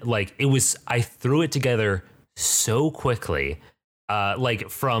one, like, I threw it together so quickly. Like,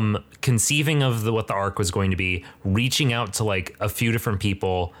 from conceiving of what the arc was going to be, reaching out to like a few different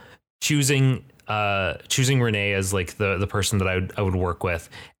people, choosing Renee as like the person that I would work with,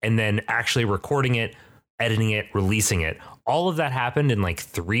 and then actually recording it, editing it, releasing it. All of that happened in like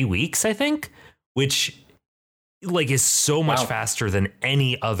 3 weeks, I think, which like is so much faster than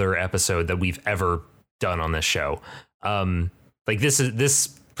any other episode that we've ever done on this show. Like this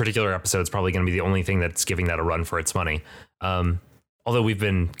particular episode is probably going to be the only thing that's giving that a run for its money. Although we've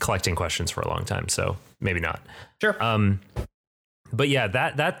been collecting questions for a long time, so maybe not. Sure. But yeah,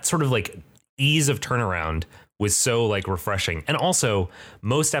 that sort of like ease of turnaround was so like refreshing. And also,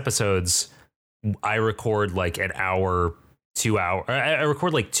 most episodes I record like an hour, 2 hour. I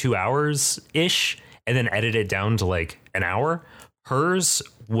record like 2 hours ish, and then edit it down to like an hour. Hers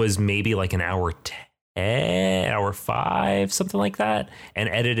was maybe like an hour 10, hour 5, something like that, and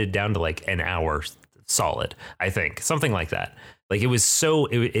edited down to like an hour solid. I think something like that. Like it was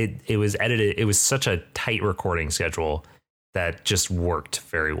it was edited. It was such a tight recording schedule that just worked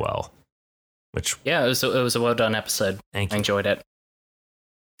very well. Which it was a well done episode. Thank you. I enjoyed it.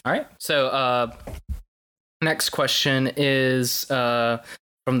 All right, so next question is from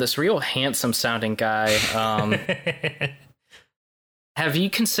this real handsome sounding guy. Have you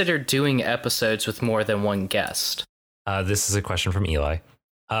considered doing episodes with more than one guest? This is a question from Eli.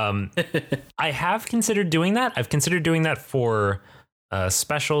 I have considered doing that. I've considered doing that for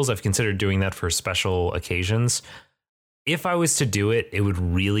specials. I've considered doing that for special occasions. If I was to do it, it would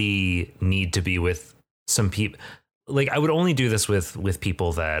really need to be with some people. Like, I would only do this with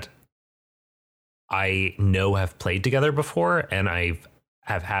people that I know have played together before, and I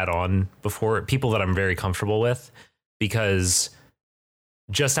have had on before, people that I'm very comfortable with, because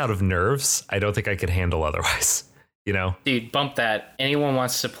just out of nerves, I don't think I could handle otherwise. You know, dude, bump that. Anyone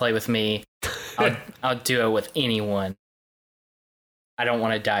wants to play with me, I'll do it with anyone. I don't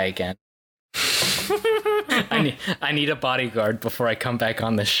want to die again. I need a bodyguard before I come back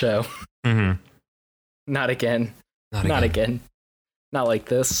on this show. Mm-hmm. Not again. Not again. Not like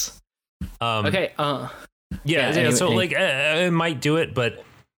this. Okay. So like I might do it, but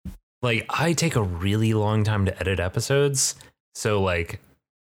like I take a really long time to edit episodes. So like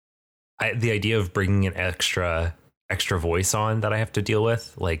the idea of bringing an extra voice on that I have to deal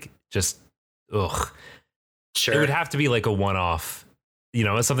with, like, just Sure. It would have to be like a one-off, you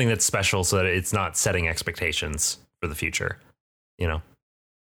know, something that's special so that it's not setting expectations for the future, you know.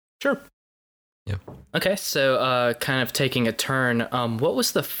 Sure. Yeah. Okay, so kind of taking a turn, what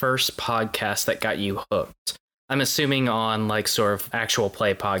was the first podcast that got you hooked? I'm assuming on like sort of actual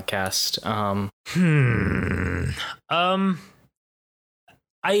play podcast.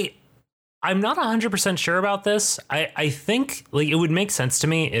 I'm not 100% sure about this. I think like it would make sense to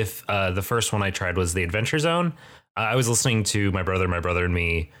me if the first one I tried was the Adventure Zone. I was listening to my brother and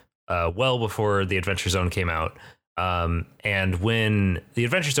me well before the Adventure Zone came out. And when the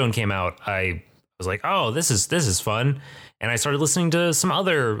Adventure Zone came out, I was like, oh, this is fun. And I started listening to some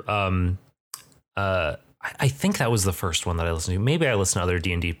other, I think that was the first one that I listened to. Maybe I listened to other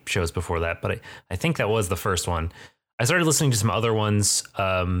D&D shows before that, but I think that was the first one. I started listening to some other ones,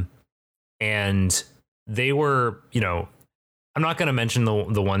 and they were, you know, I'm not going to mention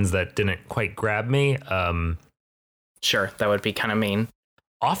the ones that didn't quite grab me. Sure, that would be kind of mean.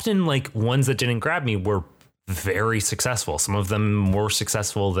 Often, like, ones that didn't grab me were very successful. Some of them more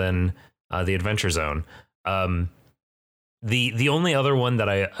successful than the Adventure Zone. The only other one that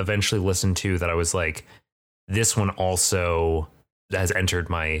I eventually listened to that I was like, this one also has entered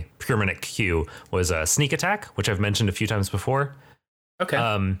my permanent queue was Sneak Attack, which I've mentioned a few times before.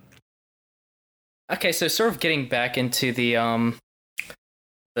 Okay. Okay, so sort of getting back into the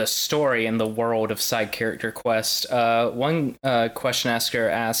story and the world of Side Character Quest. One question asker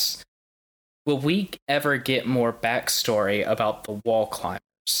asks, will we ever get more backstory about the Wall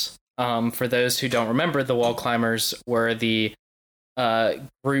Climbers? For those who don't remember, the Wall Climbers were the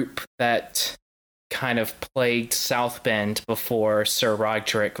group that kind of plagued South Bend before Sir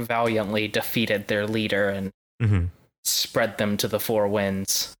Roderick valiantly defeated their leader and spread them to the four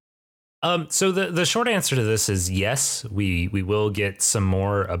winds. So the short answer to this is yes, we will get some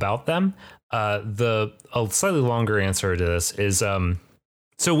more about them. A slightly longer answer to this is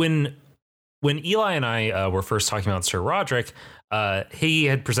so when Eli and I were first talking about Sir Roderick, he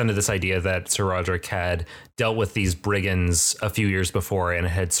had presented this idea that Sir Roderick had dealt with these brigands a few years before and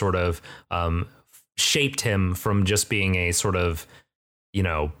had sort of shaped him from just being a sort of, you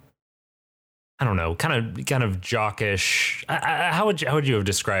know, I don't know, kind of jockish. How would you have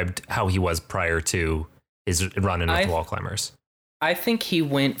described how he was prior to his run in with the Wall Climbers? I think he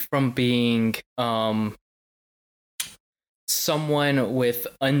went from being someone with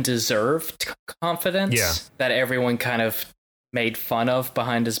undeserved confidence that everyone kind of made fun of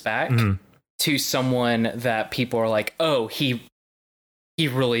behind his back to someone that people are like, oh, he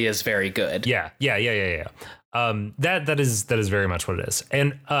really is very good. Yeah. That is very much what it is.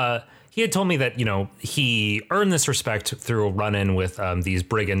 And he had told me that, you know, he earned this respect through a run-in with these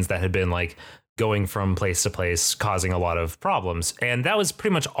brigands that had been like going from place to place, causing a lot of problems. And that was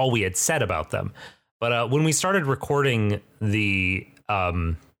pretty much all we had said about them. But when we started recording the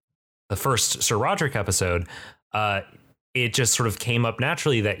first Sir Roderick episode, it just sort of came up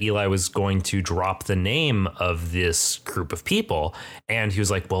naturally that Eli was going to drop the name of this group of people. And he was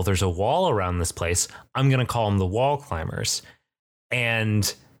like, well, there's a wall around this place. I'm going to call them the Wall Climbers.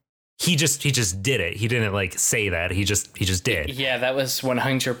 And he just did it. He didn't like say that. He just did. Yeah, that was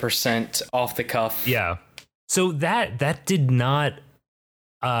 100% off the cuff. Yeah. So that did not,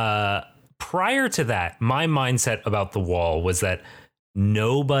 prior to that, my mindset about the Wall was that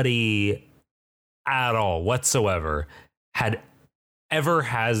nobody at all whatsoever has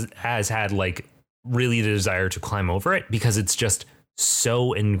had like really the desire to climb over it, because it's just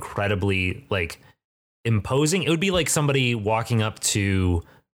so incredibly like imposing. It would be like somebody walking up to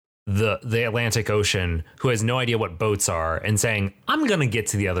the Atlantic Ocean who has no idea what boats are and saying, I'm going to get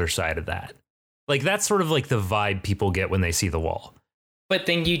to the other side of that. Like, that's sort of like the vibe people get when they see the Wall. But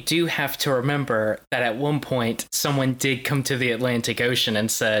then you do have to remember that at one point, someone did come to the Atlantic Ocean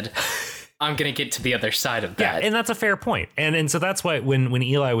and said, I'm going to get to the other side of that. Yeah, and that's a fair point. And so that's why when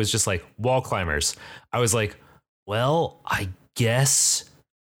Eli was just like, Wall Climbers, I was like, well, I guess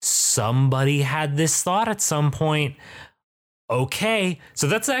somebody had this thought at some point. Okay. So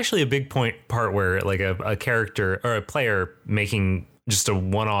that's actually a big part where like a character or a player making just a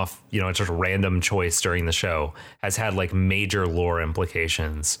one-off, you know, just a random choice during the show has had like major lore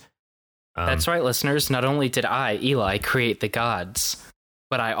implications. That's right, listeners. Not only did I, Eli, create the gods,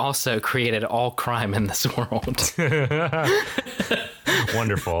 but I also created all crime in this world.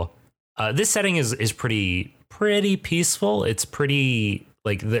 Wonderful. This setting is pretty peaceful. It's pretty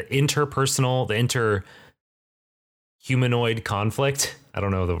like the interpersonal, humanoid conflict, I don't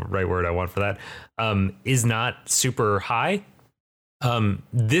know the right word I want for that, is not super high.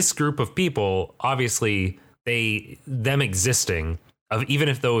 This group of people, obviously, them existing, even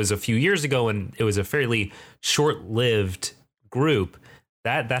if though it was a few years ago and it was a fairly short-lived group,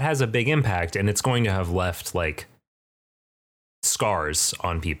 that has a big impact, and it's going to have left like scars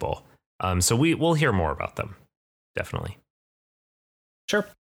on people. So we'll hear more about them, definitely. Sure,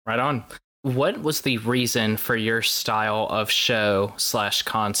 right on. What was the reason for your style of show /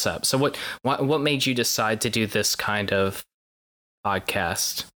 concept? So what made you decide to do this kind of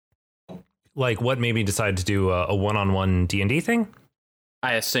podcast? Like what made me decide to do a one-on-one D&D thing?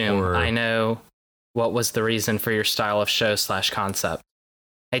 I assume. I know. What was the reason for your style of show / concept?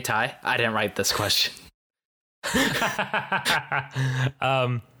 Hey, Ty, I didn't write this question.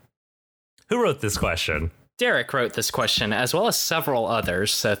 Who wrote this question? Derek wrote this question, as well as several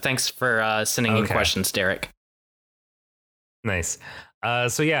others. So thanks for sending in questions, Derek. Nice.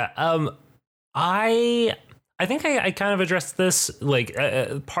 So yeah, I think I kind of addressed this, like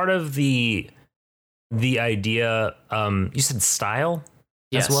part of the idea. You said style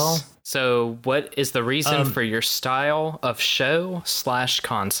as well. So what is the reason for your style of show /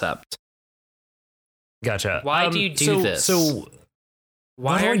 concept? Gotcha. Why do you do this? So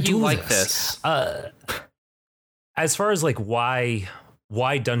why are you like this? As far as like why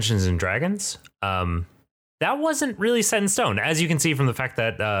Dungeons and Dragons, that wasn't really set in stone. As you can see from the fact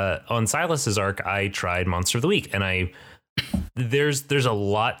that on Silas's arc, I tried Monster of the Week, and there's a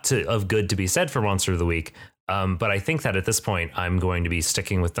lot of good to be said for Monster of the Week. But I think that at this point, I'm going to be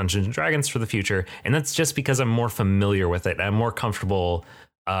sticking with Dungeons and Dragons for the future, and that's just because I'm more familiar with it. I'm more comfortable.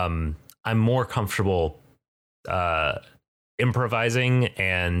 Improvising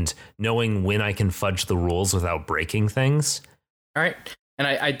and knowing when I can fudge the rules without breaking things. All right. And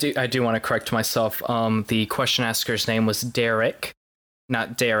I do want to correct myself. The question asker's name was Derek,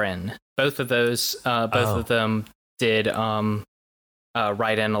 not Darren. Both of those, of them did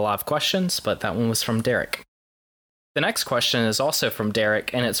write in a lot of questions, but that one was from Derek. The next question is also from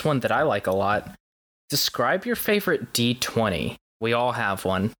Derek, and it's one that I like a lot. Describe your favorite D20. We all have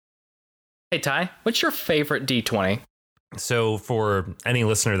one. Hey, Ty, what's your favorite D20? So for any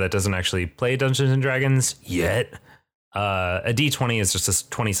listener that doesn't actually play Dungeons and Dragons yet, a D20 is just a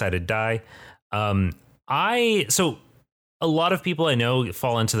 20-sided die. So a lot of people I know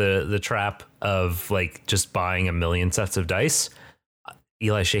fall into the trap of like just buying a million sets of dice.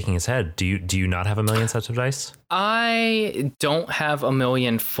 Eli's shaking his head. Do you not have a million sets of dice? I don't have a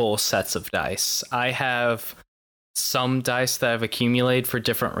million full sets of dice. I have some dice that I've accumulated for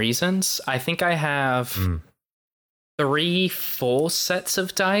different reasons. I think I have 3 full sets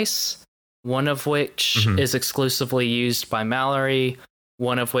of dice, one of which is exclusively used by Mallory,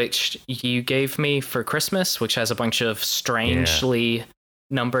 one of which you gave me for Christmas, which has a bunch of strangely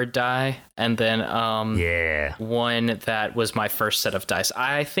numbered die, and then one that was my first set of dice.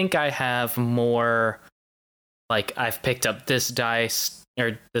 I think I have more, like I've picked up this dice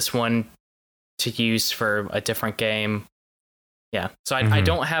or this one to use for a different game. Yeah, so I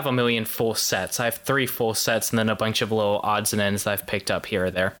don't have a million full sets. I have 3 full sets and then a bunch of little odds and ends that I've picked up here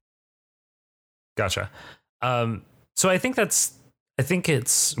or there. Gotcha. So I think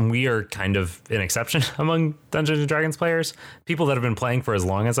we are kind of an exception among Dungeons and Dragons players, people that have been playing for as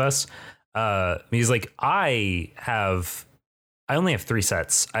long as us. He's like, I only have 3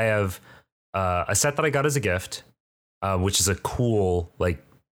 sets. I have a set that I got as a gift, which is a cool like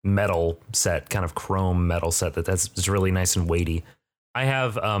metal set, kind of chrome metal set that's really nice and weighty. I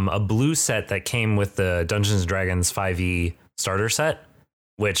have a blue set that came with the Dungeons and Dragons 5e starter set,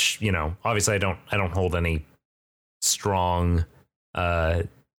 which, you know, obviously I don't hold any strong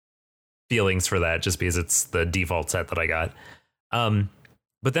feelings for that just because it's the default set that I got.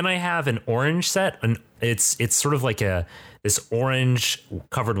 But then I have an orange set, and it's sort of like this orange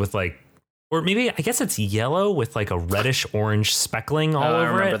covered with like, or maybe I guess it's yellow with like a reddish orange speckling all over it. I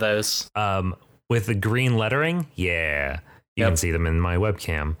remember those. With the green lettering. Yeah. You can see them in my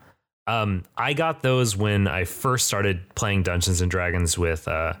webcam. I got those when I first started playing Dungeons and Dragons with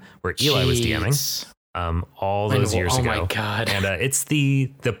where Eli was DMing. All those years ago. Oh my god! And it's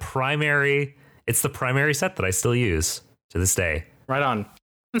the primary set that I still use to this day. Right on.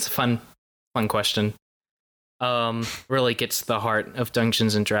 That's a fun question. Really gets to the heart of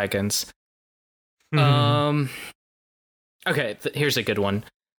Dungeons and Dragons. Okay, here's a good one.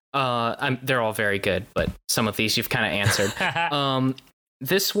 They're all very good, but some of these you've kind of answered.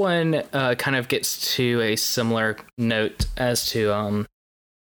 This one kind of gets to a similar note as to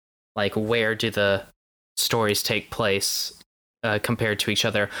like where do the stories take place compared to each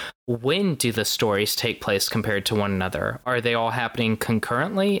other? When do the stories take place compared to one another? Are they all happening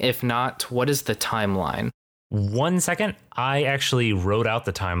concurrently? If not, what is the timeline? 1 second. I actually wrote out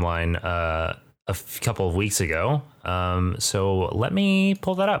the timeline a couple of weeks ago. So let me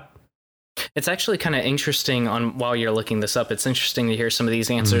pull that up. It's actually kind of interesting while you're looking this up. It's interesting to hear some of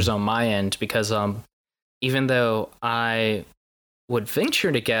these answers on my end because even though I would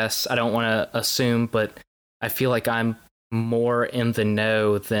venture to guess, I don't want to assume, but I feel like I'm more in the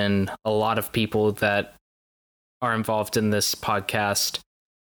know than a lot of people that are involved in this podcast.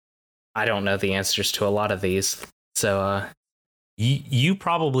 I don't know the answers to a lot of these. So you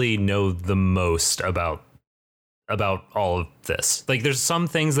probably know the most about all of this. Like there's some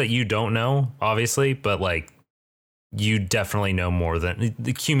things that you don't know, obviously, but like you definitely know more than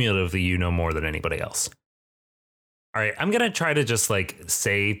cumulatively you know more than anybody else. All right, I'm going to try to just like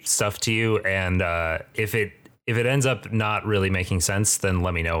say stuff to you, and if it ends up not really making sense, then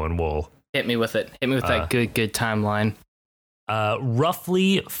let me know and we'll hit me with it. Hit me with that good timeline.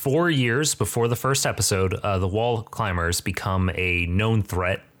 Roughly 4 years before the first episode, the wall climbers become a known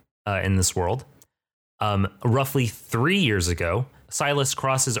threat in this world. Roughly 3 years ago, Silas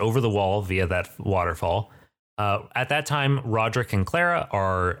crosses over the wall via that waterfall. At that time, Roderick and Clara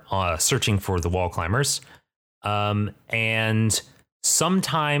are searching for the wall climbers. And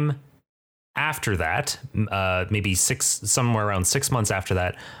sometime after that, maybe somewhere around 6 months after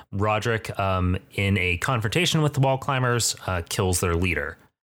that, Roderick, in a confrontation with the wall climbers, kills their leader.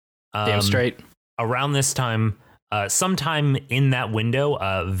 Damn straight. Around this time, sometime in that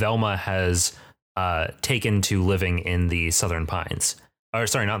window, Velma has taken to living in the Southern Pines. Or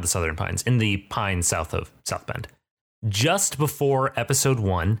sorry, not the Southern Pines, in the pines south of South Bend. Just before episode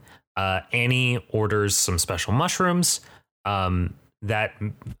 1, Annie orders some special mushrooms. That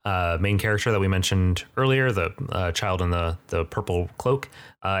main character that we mentioned earlier, the child in the purple cloak,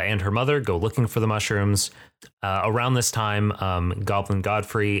 and her mother go looking for the mushrooms. Around this time, Goblin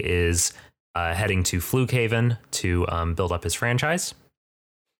Godfrey is heading to Flukehaven to build up his franchise.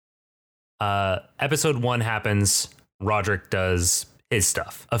 Episode 1 happens. Roderick does his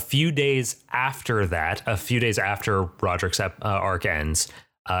stuff. A few days after Roderick's arc ends,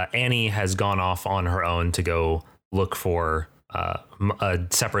 Annie has gone off on her own to go look for a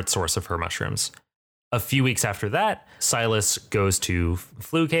separate source of her mushrooms. a few weeks after that, Silas goes to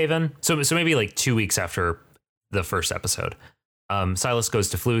Flukehaven. So maybe like 2 weeks after the first episode, Silas goes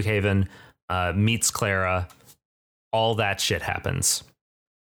to Flukehaven, meets Clara. All that shit happens.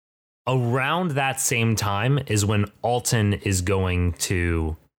 Around that same time is when Alton is going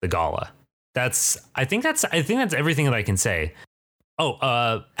to the gala. I think that's everything that I can say.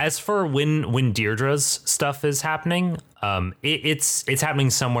 Oh, as for when Deirdre's stuff is happening, it's happening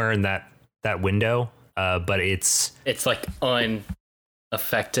somewhere in that window. But it's like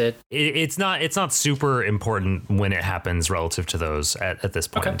unaffected. It's not super important when it happens relative to those at this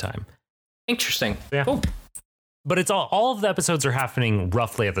point in time. Interesting. Yeah. Cool. But it's all of the episodes are happening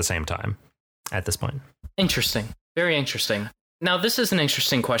roughly at the same time at this point. Interesting. Very interesting. Now, this is an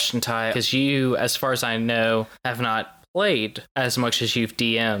interesting question, Ty, because you, as far as I know, have not played as much as you've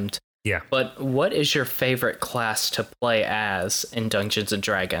DM'd. Yeah. But what is your favorite class to play as in Dungeons and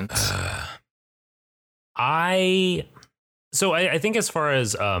Dragons? I think as far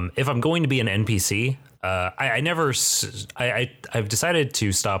as if I'm going to be an NPC, I've decided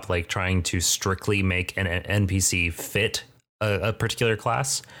to stop like trying to strictly make an NPC fit a particular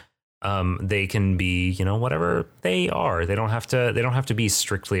class. They can be, whatever they are. They don't have to be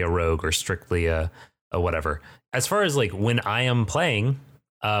strictly a rogue or strictly a whatever. As far as like when I am playing,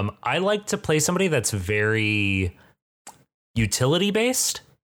 I like to play somebody that's very utility based.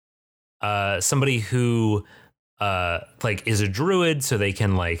 Somebody who like is a druid, so they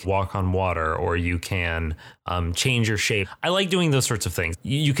can like walk on water, or you can change your shape. I like doing those sorts of things.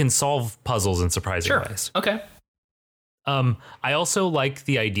 You can solve puzzles in surprising ways. Okay. I also like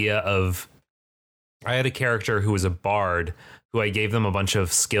the idea of, I had a character who was a bard who I gave them a bunch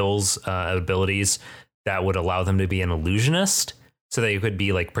of skills, abilities that would allow them to be an illusionist, so they could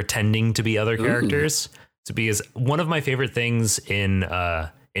be like pretending to be other characters. So because one of my favorite things in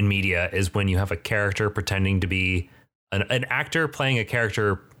media is when you have a character pretending to be an actor playing a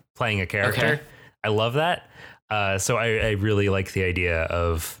character playing a character. Okay. I love that. So I really like the idea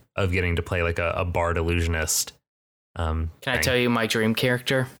of getting to play like a bard illusionist. Can I tell you my dream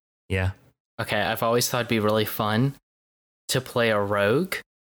character? Yeah. Okay, I've always thought it'd be really fun to play a rogue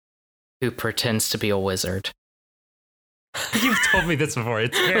who pretends to be a wizard. You've told me this before.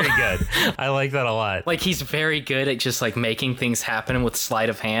 It's very good. I like that a lot. Like, he's very good at just like making things happen with sleight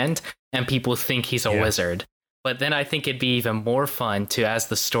of hand, and people think he's a wizard. But then I think it'd be even more fun to, as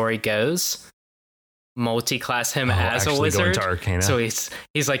the story goes, multi-class him as a wizard. Go into Arcana. So he's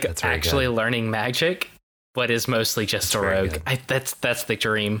like actually learning magic, but is mostly just a rogue. That's the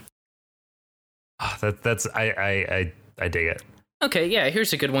dream. Oh, I dig it. Okay, yeah,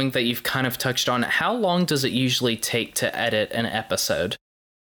 here's a good one that you've kind of touched on. How long does it usually take to edit an episode?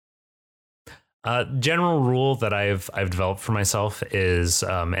 General rule that I've developed for myself is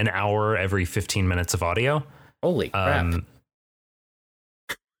an hour every 15 minutes of audio. Holy crap.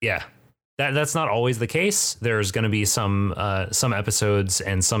 Yeah. That's not always the case. There's going to be some episodes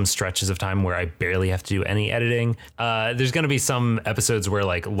and some stretches of time where I barely have to do any editing. There's going to be some episodes where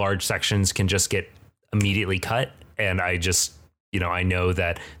like large sections can just get immediately cut, and I just, I know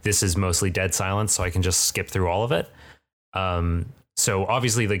that this is mostly dead silence, so I can just skip through all of it. So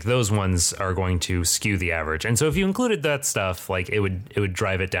obviously, like, those ones are going to skew the average. And so if you included that stuff, like, it would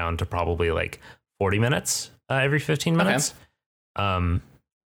drive it down to probably like 40 minutes every 15 minutes. Okay.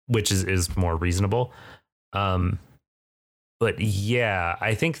 Which is more reasonable. But yeah,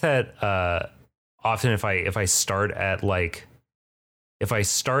 I think that often if I start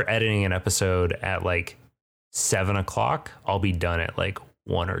editing an episode at like 7 o'clock, I'll be done at like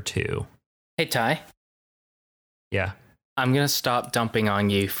 1 or 2. Hey, Ty. Yeah. I'm going to stop dumping on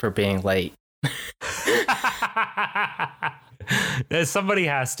you for being late. Somebody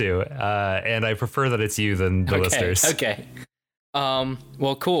has to. And I prefer that it's you than the listeners. Okay.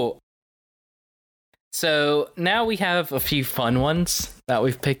 Well, cool. So now we have a few fun ones that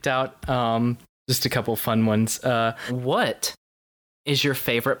we've picked out. Just a couple fun ones. What is your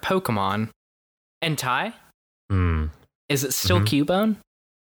favorite Pokemon? And Ty? Is it still Cubone?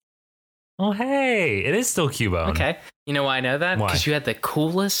 Oh, hey, it is still Cubone. Okay. You know why I know that? Because you had the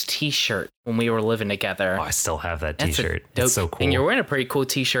coolest t-shirt when we were living together. Oh, I still have that t-shirt. It's so cool. And you're wearing a pretty cool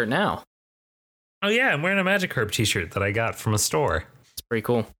t-shirt now. Oh, yeah, I'm wearing a Magikarp t-shirt that I got from a store. It's pretty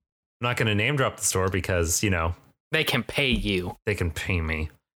cool. I'm not going to name drop the store because, they can pay you. They can pay me.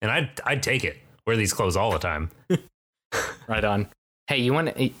 And I'd take it. Wear these clothes all the time. Right on. Hey, you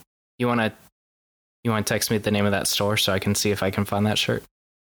want to text me the name of that store so I can see if I can find that shirt?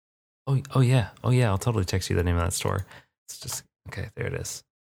 Oh yeah. I'll totally text you the name of that store. It's just okay. There it is.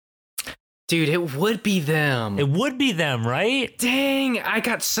 Dude, it would be them. It would be them, right? Dang, I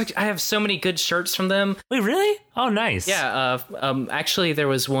have so many good shirts from them. Wait, really? Oh, nice. Yeah, actually there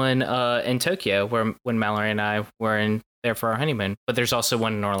was one in Tokyo when Mallory and I were in there for our honeymoon, but there's also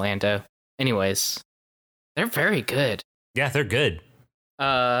one in Orlando. Anyways, they're very good. Yeah, they're good.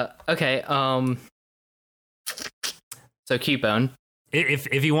 Okay, so Cubone.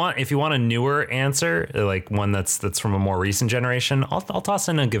 If you want a newer answer, like one that's from a more recent generation, I'll toss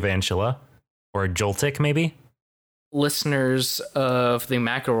in a Gavantula or a Joltik maybe. Listeners of the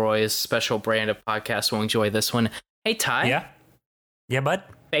McElroy's special brand of podcast will enjoy this one. Hey Ty. Yeah, bud.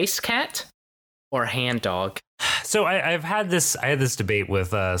 Face cat or hand dog? So I had this debate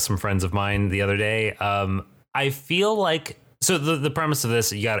with some friends of mine the other day. I feel like the premise of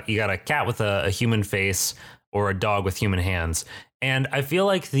this, you got a cat with a human face or a dog with human hands. And I feel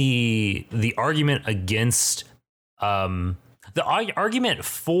like the argument against the argument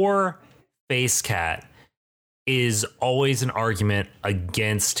for face cat is always an argument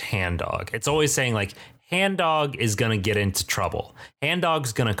against hand dog. It's always saying like hand dog is going to get into trouble. Hand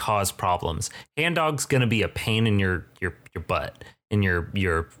dog's going to cause problems. Hand dog's going to be a pain in your butt, in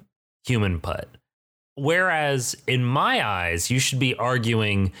your human butt. Whereas in my eyes, you should be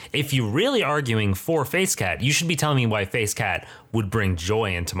arguing, if you're really arguing for face cat, you should be telling me why face cat would bring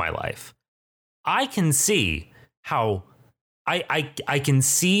joy into my life. I can see how I can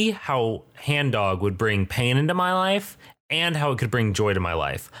see how hand dog would bring pain into my life and how it could bring joy to my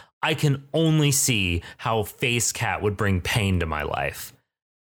life. I can only see how face cat would bring pain to my life.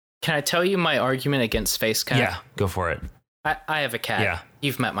 Can I tell you my argument against face cat? Yeah, go for it. I have a cat. Yeah.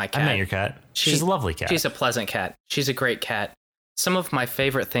 You've met my cat. I met your cat. She's a lovely cat. She's a pleasant cat. She's a great cat. Some of my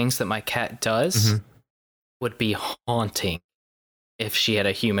favorite things that my cat does would be haunting if she had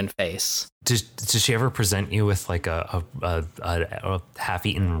a human face. Does she ever present you with like a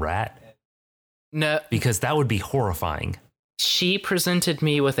half-eaten rat? No. Because that would be horrifying. She presented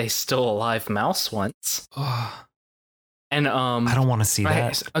me with a still alive mouse once. And I don't want to see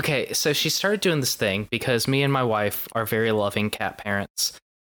that. Okay, so she started doing this thing because me and my wife are very loving cat parents.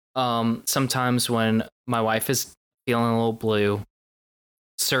 Sometimes when my wife is feeling a little blue,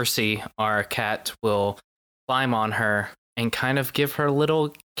 Cersei, our cat, will climb on her and kind of give her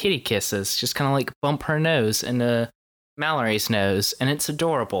little kitty kisses, just kind of like bump her nose into Mallory's nose, and it's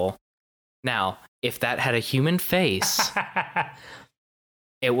adorable. Now, if that had a human face,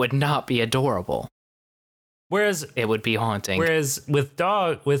 it would not be adorable. Whereas it would be haunting. Whereas with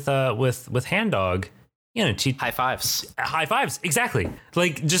hand dog, you know, high fives, exactly.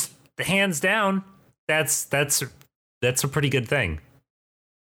 Like just hands down. That's a pretty good thing.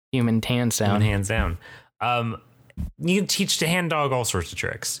 Human hands down. You can teach the hand dog all sorts of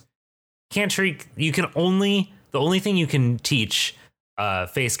tricks. The only thing you can teach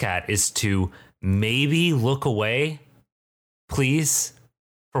face cat is to maybe look away, please,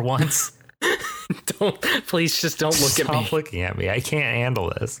 for once. Please just don't look at me. Stop looking at me. I can't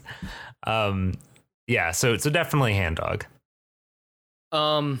handle this. Yeah, so definitely hand dog.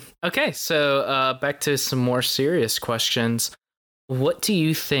 Okay, so back to some more serious questions. What do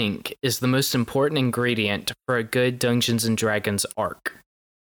you think is the most important ingredient for a good Dungeons and Dragons arc?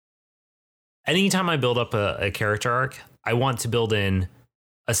 Anytime I build up a character arc, I want to build in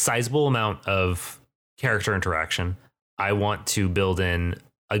a sizable amount of character interaction. I want to build in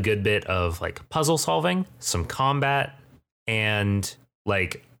a good bit of like puzzle solving, some combat, and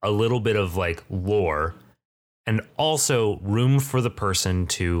like a little bit of like lore, and also room for the person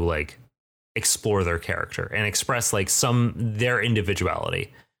to like explore their character and express like their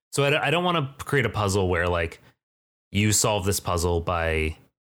individuality. So I don't want to create a puzzle where like you solve this puzzle by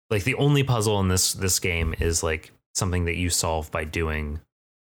like the only puzzle in this game is like something that you solve by doing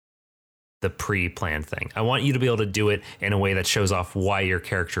the pre-planned thing. I want you to be able to do it in a way that shows off why your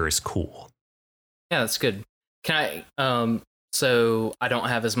character is cool. Yeah, that's good. Can I so I don't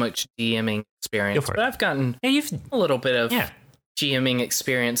have as much DMing experience, but I've gotten a little bit of GMing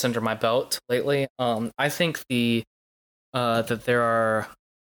experience under my belt lately. I think that there are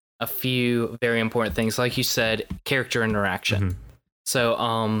a few very important things, like you said, character interaction.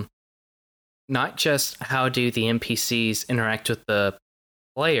 So not just how do the NPCs interact with the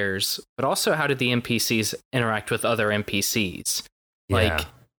players, but also how do the NPCs interact with other NPCs? Like,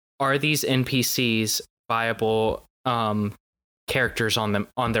 are these NPCs viable characters on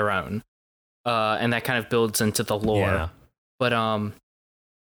their own? And that kind of builds into the lore. But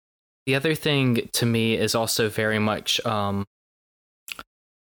the other thing to me is also very much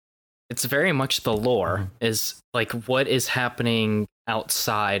it's very much the lore, is like what is happening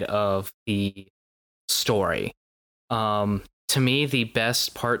outside of the story. to me, the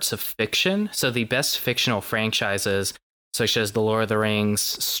best parts of fiction, so the best fictional franchises, such as The Lord of the Rings,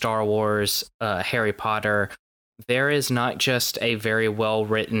 Star Wars, Harry Potter, there is not just a very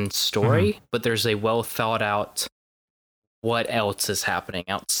well-written story, but there's a well-thought-out what else is happening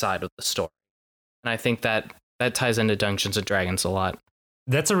outside of the story. And I think that ties into Dungeons & Dragons a lot.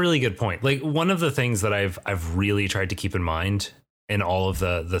 That's a really good point. Like, one of the things that I've really tried to keep in mind in all of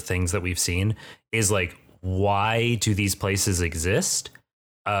the things that we've seen is, like, why do these places exist?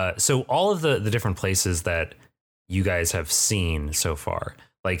 So all of the different places that you guys have seen so far,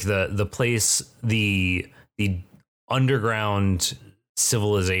 like the place, the underground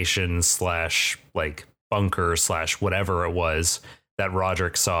civilization / like bunker / whatever it was that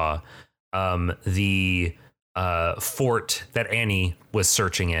Roderick saw, the fort that Annie was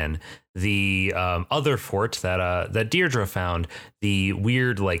searching in, the other fort that Deirdre found, the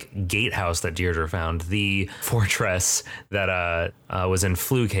weird like gatehouse that Deirdre found, the fortress that was in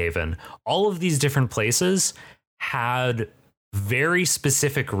Flughaven. All of these different places had very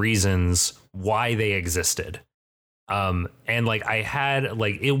specific reasons why they existed. And like I had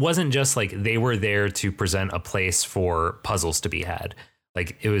like, it wasn't just like they were there to present a place for puzzles to be had.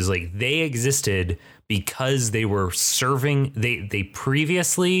 Like it was like they existed because they were serving, they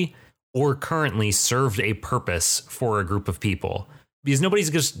previously or currently served a purpose for a group of people. Because nobody's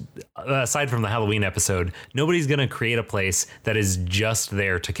just, aside from the Halloween episode, nobody's going to create a place that is just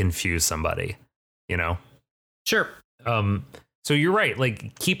there to confuse somebody, you know? Sure. So you're right.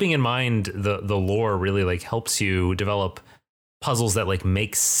 Like keeping in mind the lore really like helps you develop puzzles that like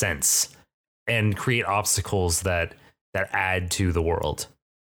make sense and create obstacles that add to the world.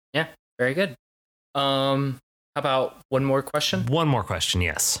 Yeah, very good. How about one more question? One more question,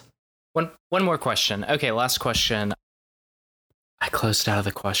 yes. One more question. Okay, last question. I closed out of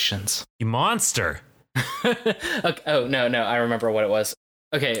the questions. You monster. Okay, oh, no, I remember what it was.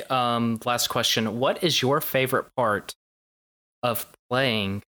 Okay, last question. What is your favorite part of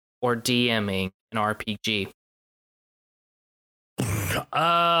playing or DMing an RPG?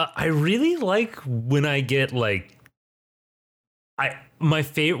 I really like when I get like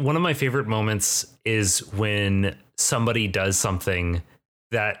one of my favorite moments is when somebody does something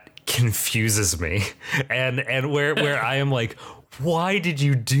that confuses me and where I am like, why did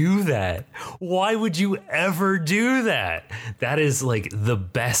you do that? Why would you ever do that? That is like the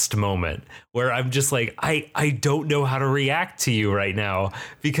best moment where I'm just like, I don't know how to react to you right now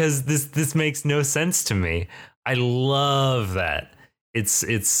because this makes no sense to me. I love that.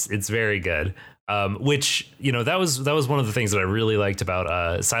 It's very good. Which, you know, that was one of the things that I really liked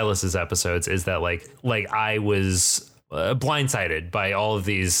about Silas's episodes is that like I was blindsided by all of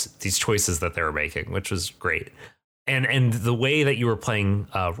these choices that they were making, which was great. And the way that you were playing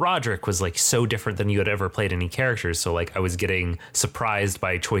Roderick was like so different than you had ever played any characters. So like I was getting surprised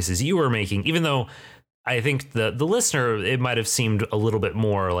by choices you were making, even though I think the listener, it might have seemed a little bit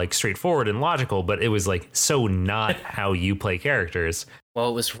more like straightforward and logical, but it was like so not how you play characters. Well,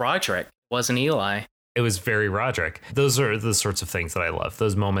 it was Roderick, wasn't Eli. It was very Roderick. Those are the sorts of things that I love.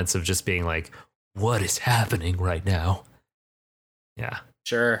 Those moments of just being like, what is happening right now? Yeah.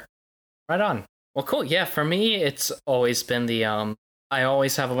 Sure. Right on. Well, cool. Yeah, for me, it's always been the I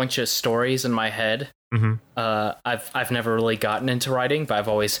always have a bunch of stories in my head. Mm-hmm. I've never really gotten into writing, but I've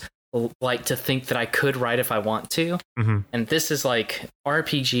always liked to think that I could write if I want to. Mm-hmm. And this is like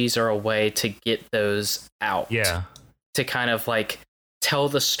RPGs are a way to get those out. Yeah. To kind of like tell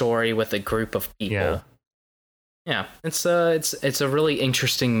the story with a group of people. Yeah. Yeah. It's a really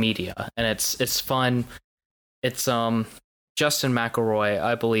interesting media, and it's fun. It's Justin McElroy,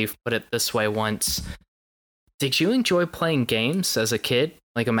 I believe, put it this way once. Did you enjoy playing games as a kid,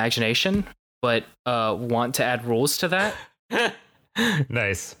 like Imagination, but want to add rules to that?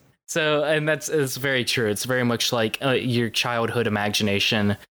 Nice. So, and it's very true. It's very much like your childhood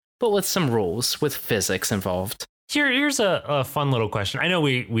Imagination, but with some rules, with physics involved. Here's a fun little question. I know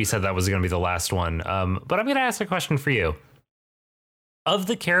we said that was going to be the last one, but I'm going to ask a question for you. Of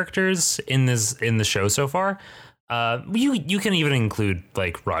the characters in the show so far, you can even include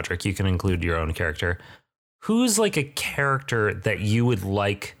like Roderick. You can include your own character. Who's like a character that you would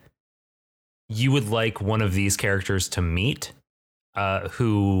like one of these characters to meet?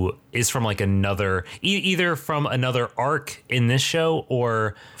 Who is from like another, either from another arc in this show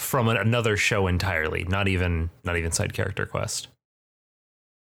or from another show entirely, not even side character quest.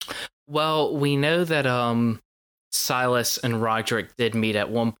 Well, we know that Silas and Roderick did meet at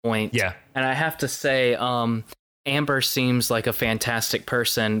one point. Yeah. And I have to say, Amber seems like a fantastic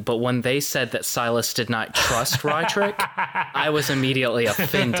person, but when they said that Silas did not trust Roderick, I was immediately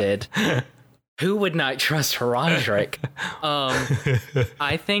offended. Who would not trust Roderick?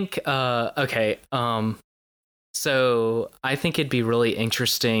 I think okay. So I think it'd be really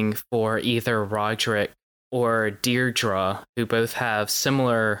interesting for either Roderick or Deirdre, who both have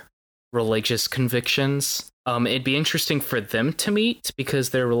similar religious convictions. It'd be interesting for them to meet because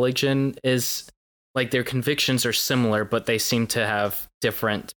their religion is like their convictions are similar, but they seem to have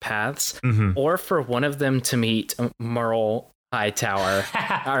different paths. Mm-hmm. Or for one of them to meet Merle Hightower,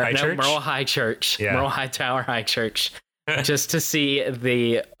 Merle High Church, Merle Hightower High Church, just to see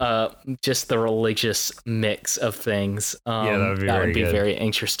the just the religious mix of things. That would be very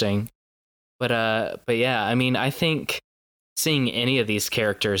interesting. But yeah, I mean, I think seeing any of these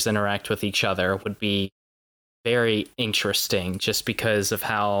characters interact with each other would be very interesting, just because of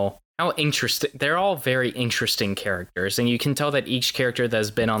how interesting they're all very interesting characters, and you can tell that each character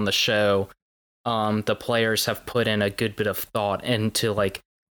that's been on the show, the players have put in a good bit of thought into, like,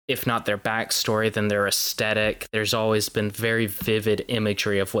 if not their backstory, then their aesthetic. There's always been very vivid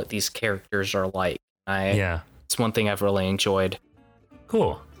imagery of what these characters are like. It's one thing I've really enjoyed.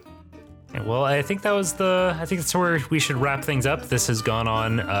 Cool. Well, I think that's where we should wrap things up. This has gone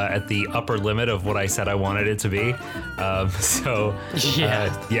on at the upper limit of what I said I wanted it to be. All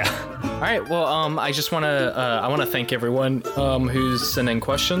right. Well, I just want to thank everyone who's sending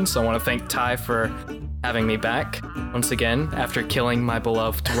questions. I want to thank Ty for having me back once again after killing my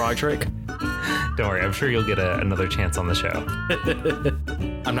beloved Roderick. Don't worry, I'm sure you'll get another chance on the show.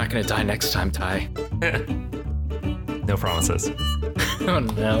 I'm not going to die next time, Ty. No promises. Oh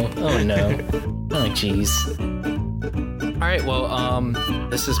no. Oh jeez. All right, well,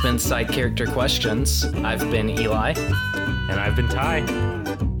 this has been Side Character Questions. I've been Eli. And I've been Ty.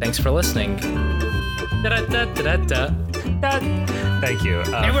 Thanks for listening. Da-da-da-da-da-da. Thank you.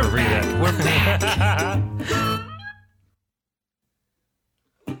 And we're back. We're back.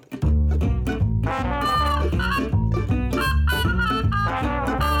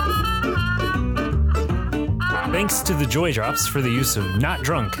 Thanks to the Joy Drops for the use of Not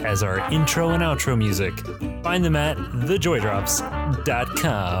Drunk as our intro and outro music. Find them at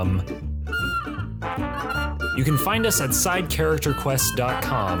thejordrops.com. You can find us at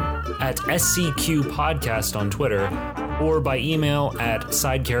sidecharacterquest.com, at SCQ Podcast on Twitter, or by email at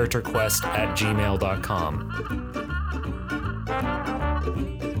sidecharacterquest@gmail.com.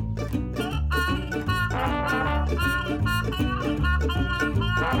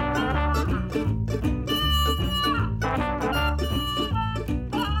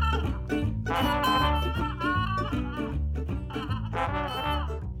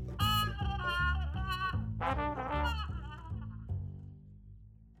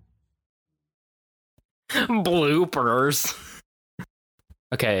 Bloopers.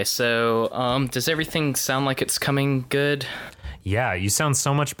 Okay, so does everything sound like it's coming good? Yeah, you sound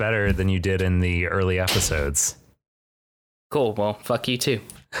so much better than you did in the early episodes. Cool, well, fuck you too.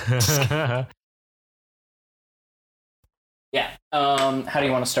 Yeah. How do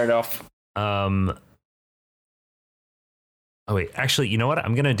you want to start off? Oh wait, actually, you know what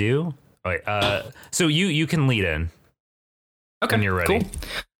I'm gonna do? Oh, wait, so you can lead in. Okay, when you're ready.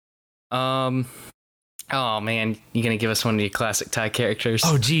 Cool. Oh man, you gonna give us one of your classic Ty characters?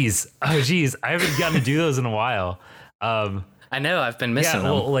 Oh geez, I haven't gotten to do those in a while. I know, I've been missing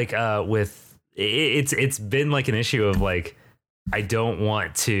them. Well, like with it's been like an issue of like I don't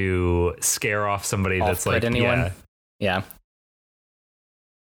want to scare off somebody that's like anyone. Yeah.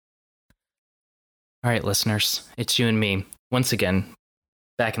 All right, listeners, it's you and me once again,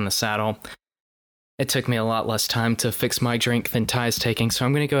 back in the saddle. It took me a lot less time to fix my drink than Ty's taking, so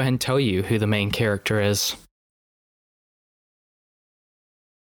I'm going to go ahead and tell you who the main character is.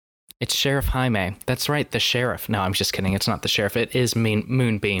 It's Sheriff Jaime. That's right, the sheriff. No, I'm just kidding. It's not the sheriff. It is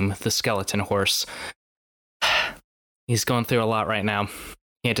Moonbeam, the skeleton horse. He's going through a lot right now.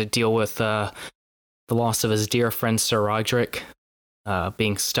 He had to deal with the loss of his dear friend Sir Roderick,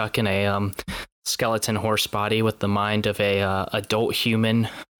 being stuck in a skeleton horse body with the mind of a adult human.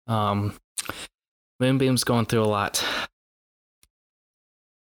 Moonbeam's going through a lot.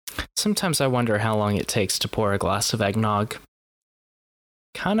 Sometimes I wonder how long it takes to pour a glass of eggnog.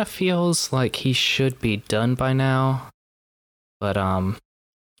 Kind of feels like he should be done by now. But, I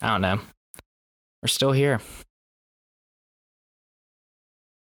don't know. We're still here.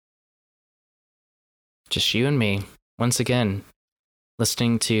 Just you and me, once again,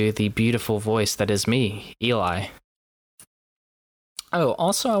 listening to the beautiful voice that is me, Eli. Oh,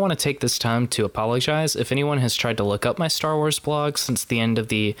 also, I want to take this time to apologize if anyone has tried to look up my Star Wars blog since the end of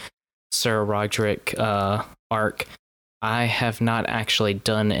the Sir Roderick arc. I have not actually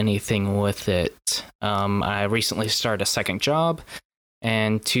done anything with it. I recently started a second job,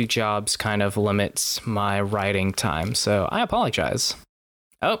 and 2 jobs kind of limits my writing time, so I apologize.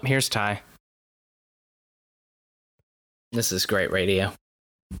 Oh, here's Ty. This is great radio.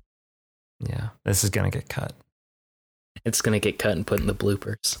 Yeah, this is gonna get cut. It's gonna get cut and put in the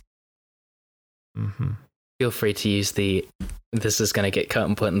bloopers. Mm-hmm. Feel free to use the "this is gonna get cut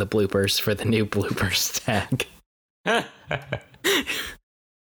and put in the bloopers" for the new bloopers tag.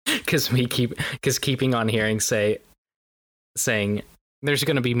 Because keeping on hearing saying there's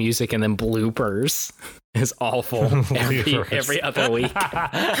gonna be music and then bloopers is awful every other week.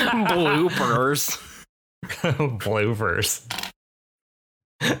 Bloopers. Bloopers.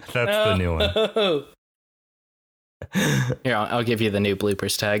 That's the new one. Here, I'll give you the new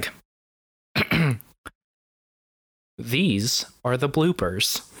bloopers tag. These are the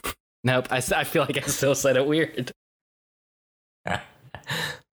bloopers. Nope, I feel like I still said it weird.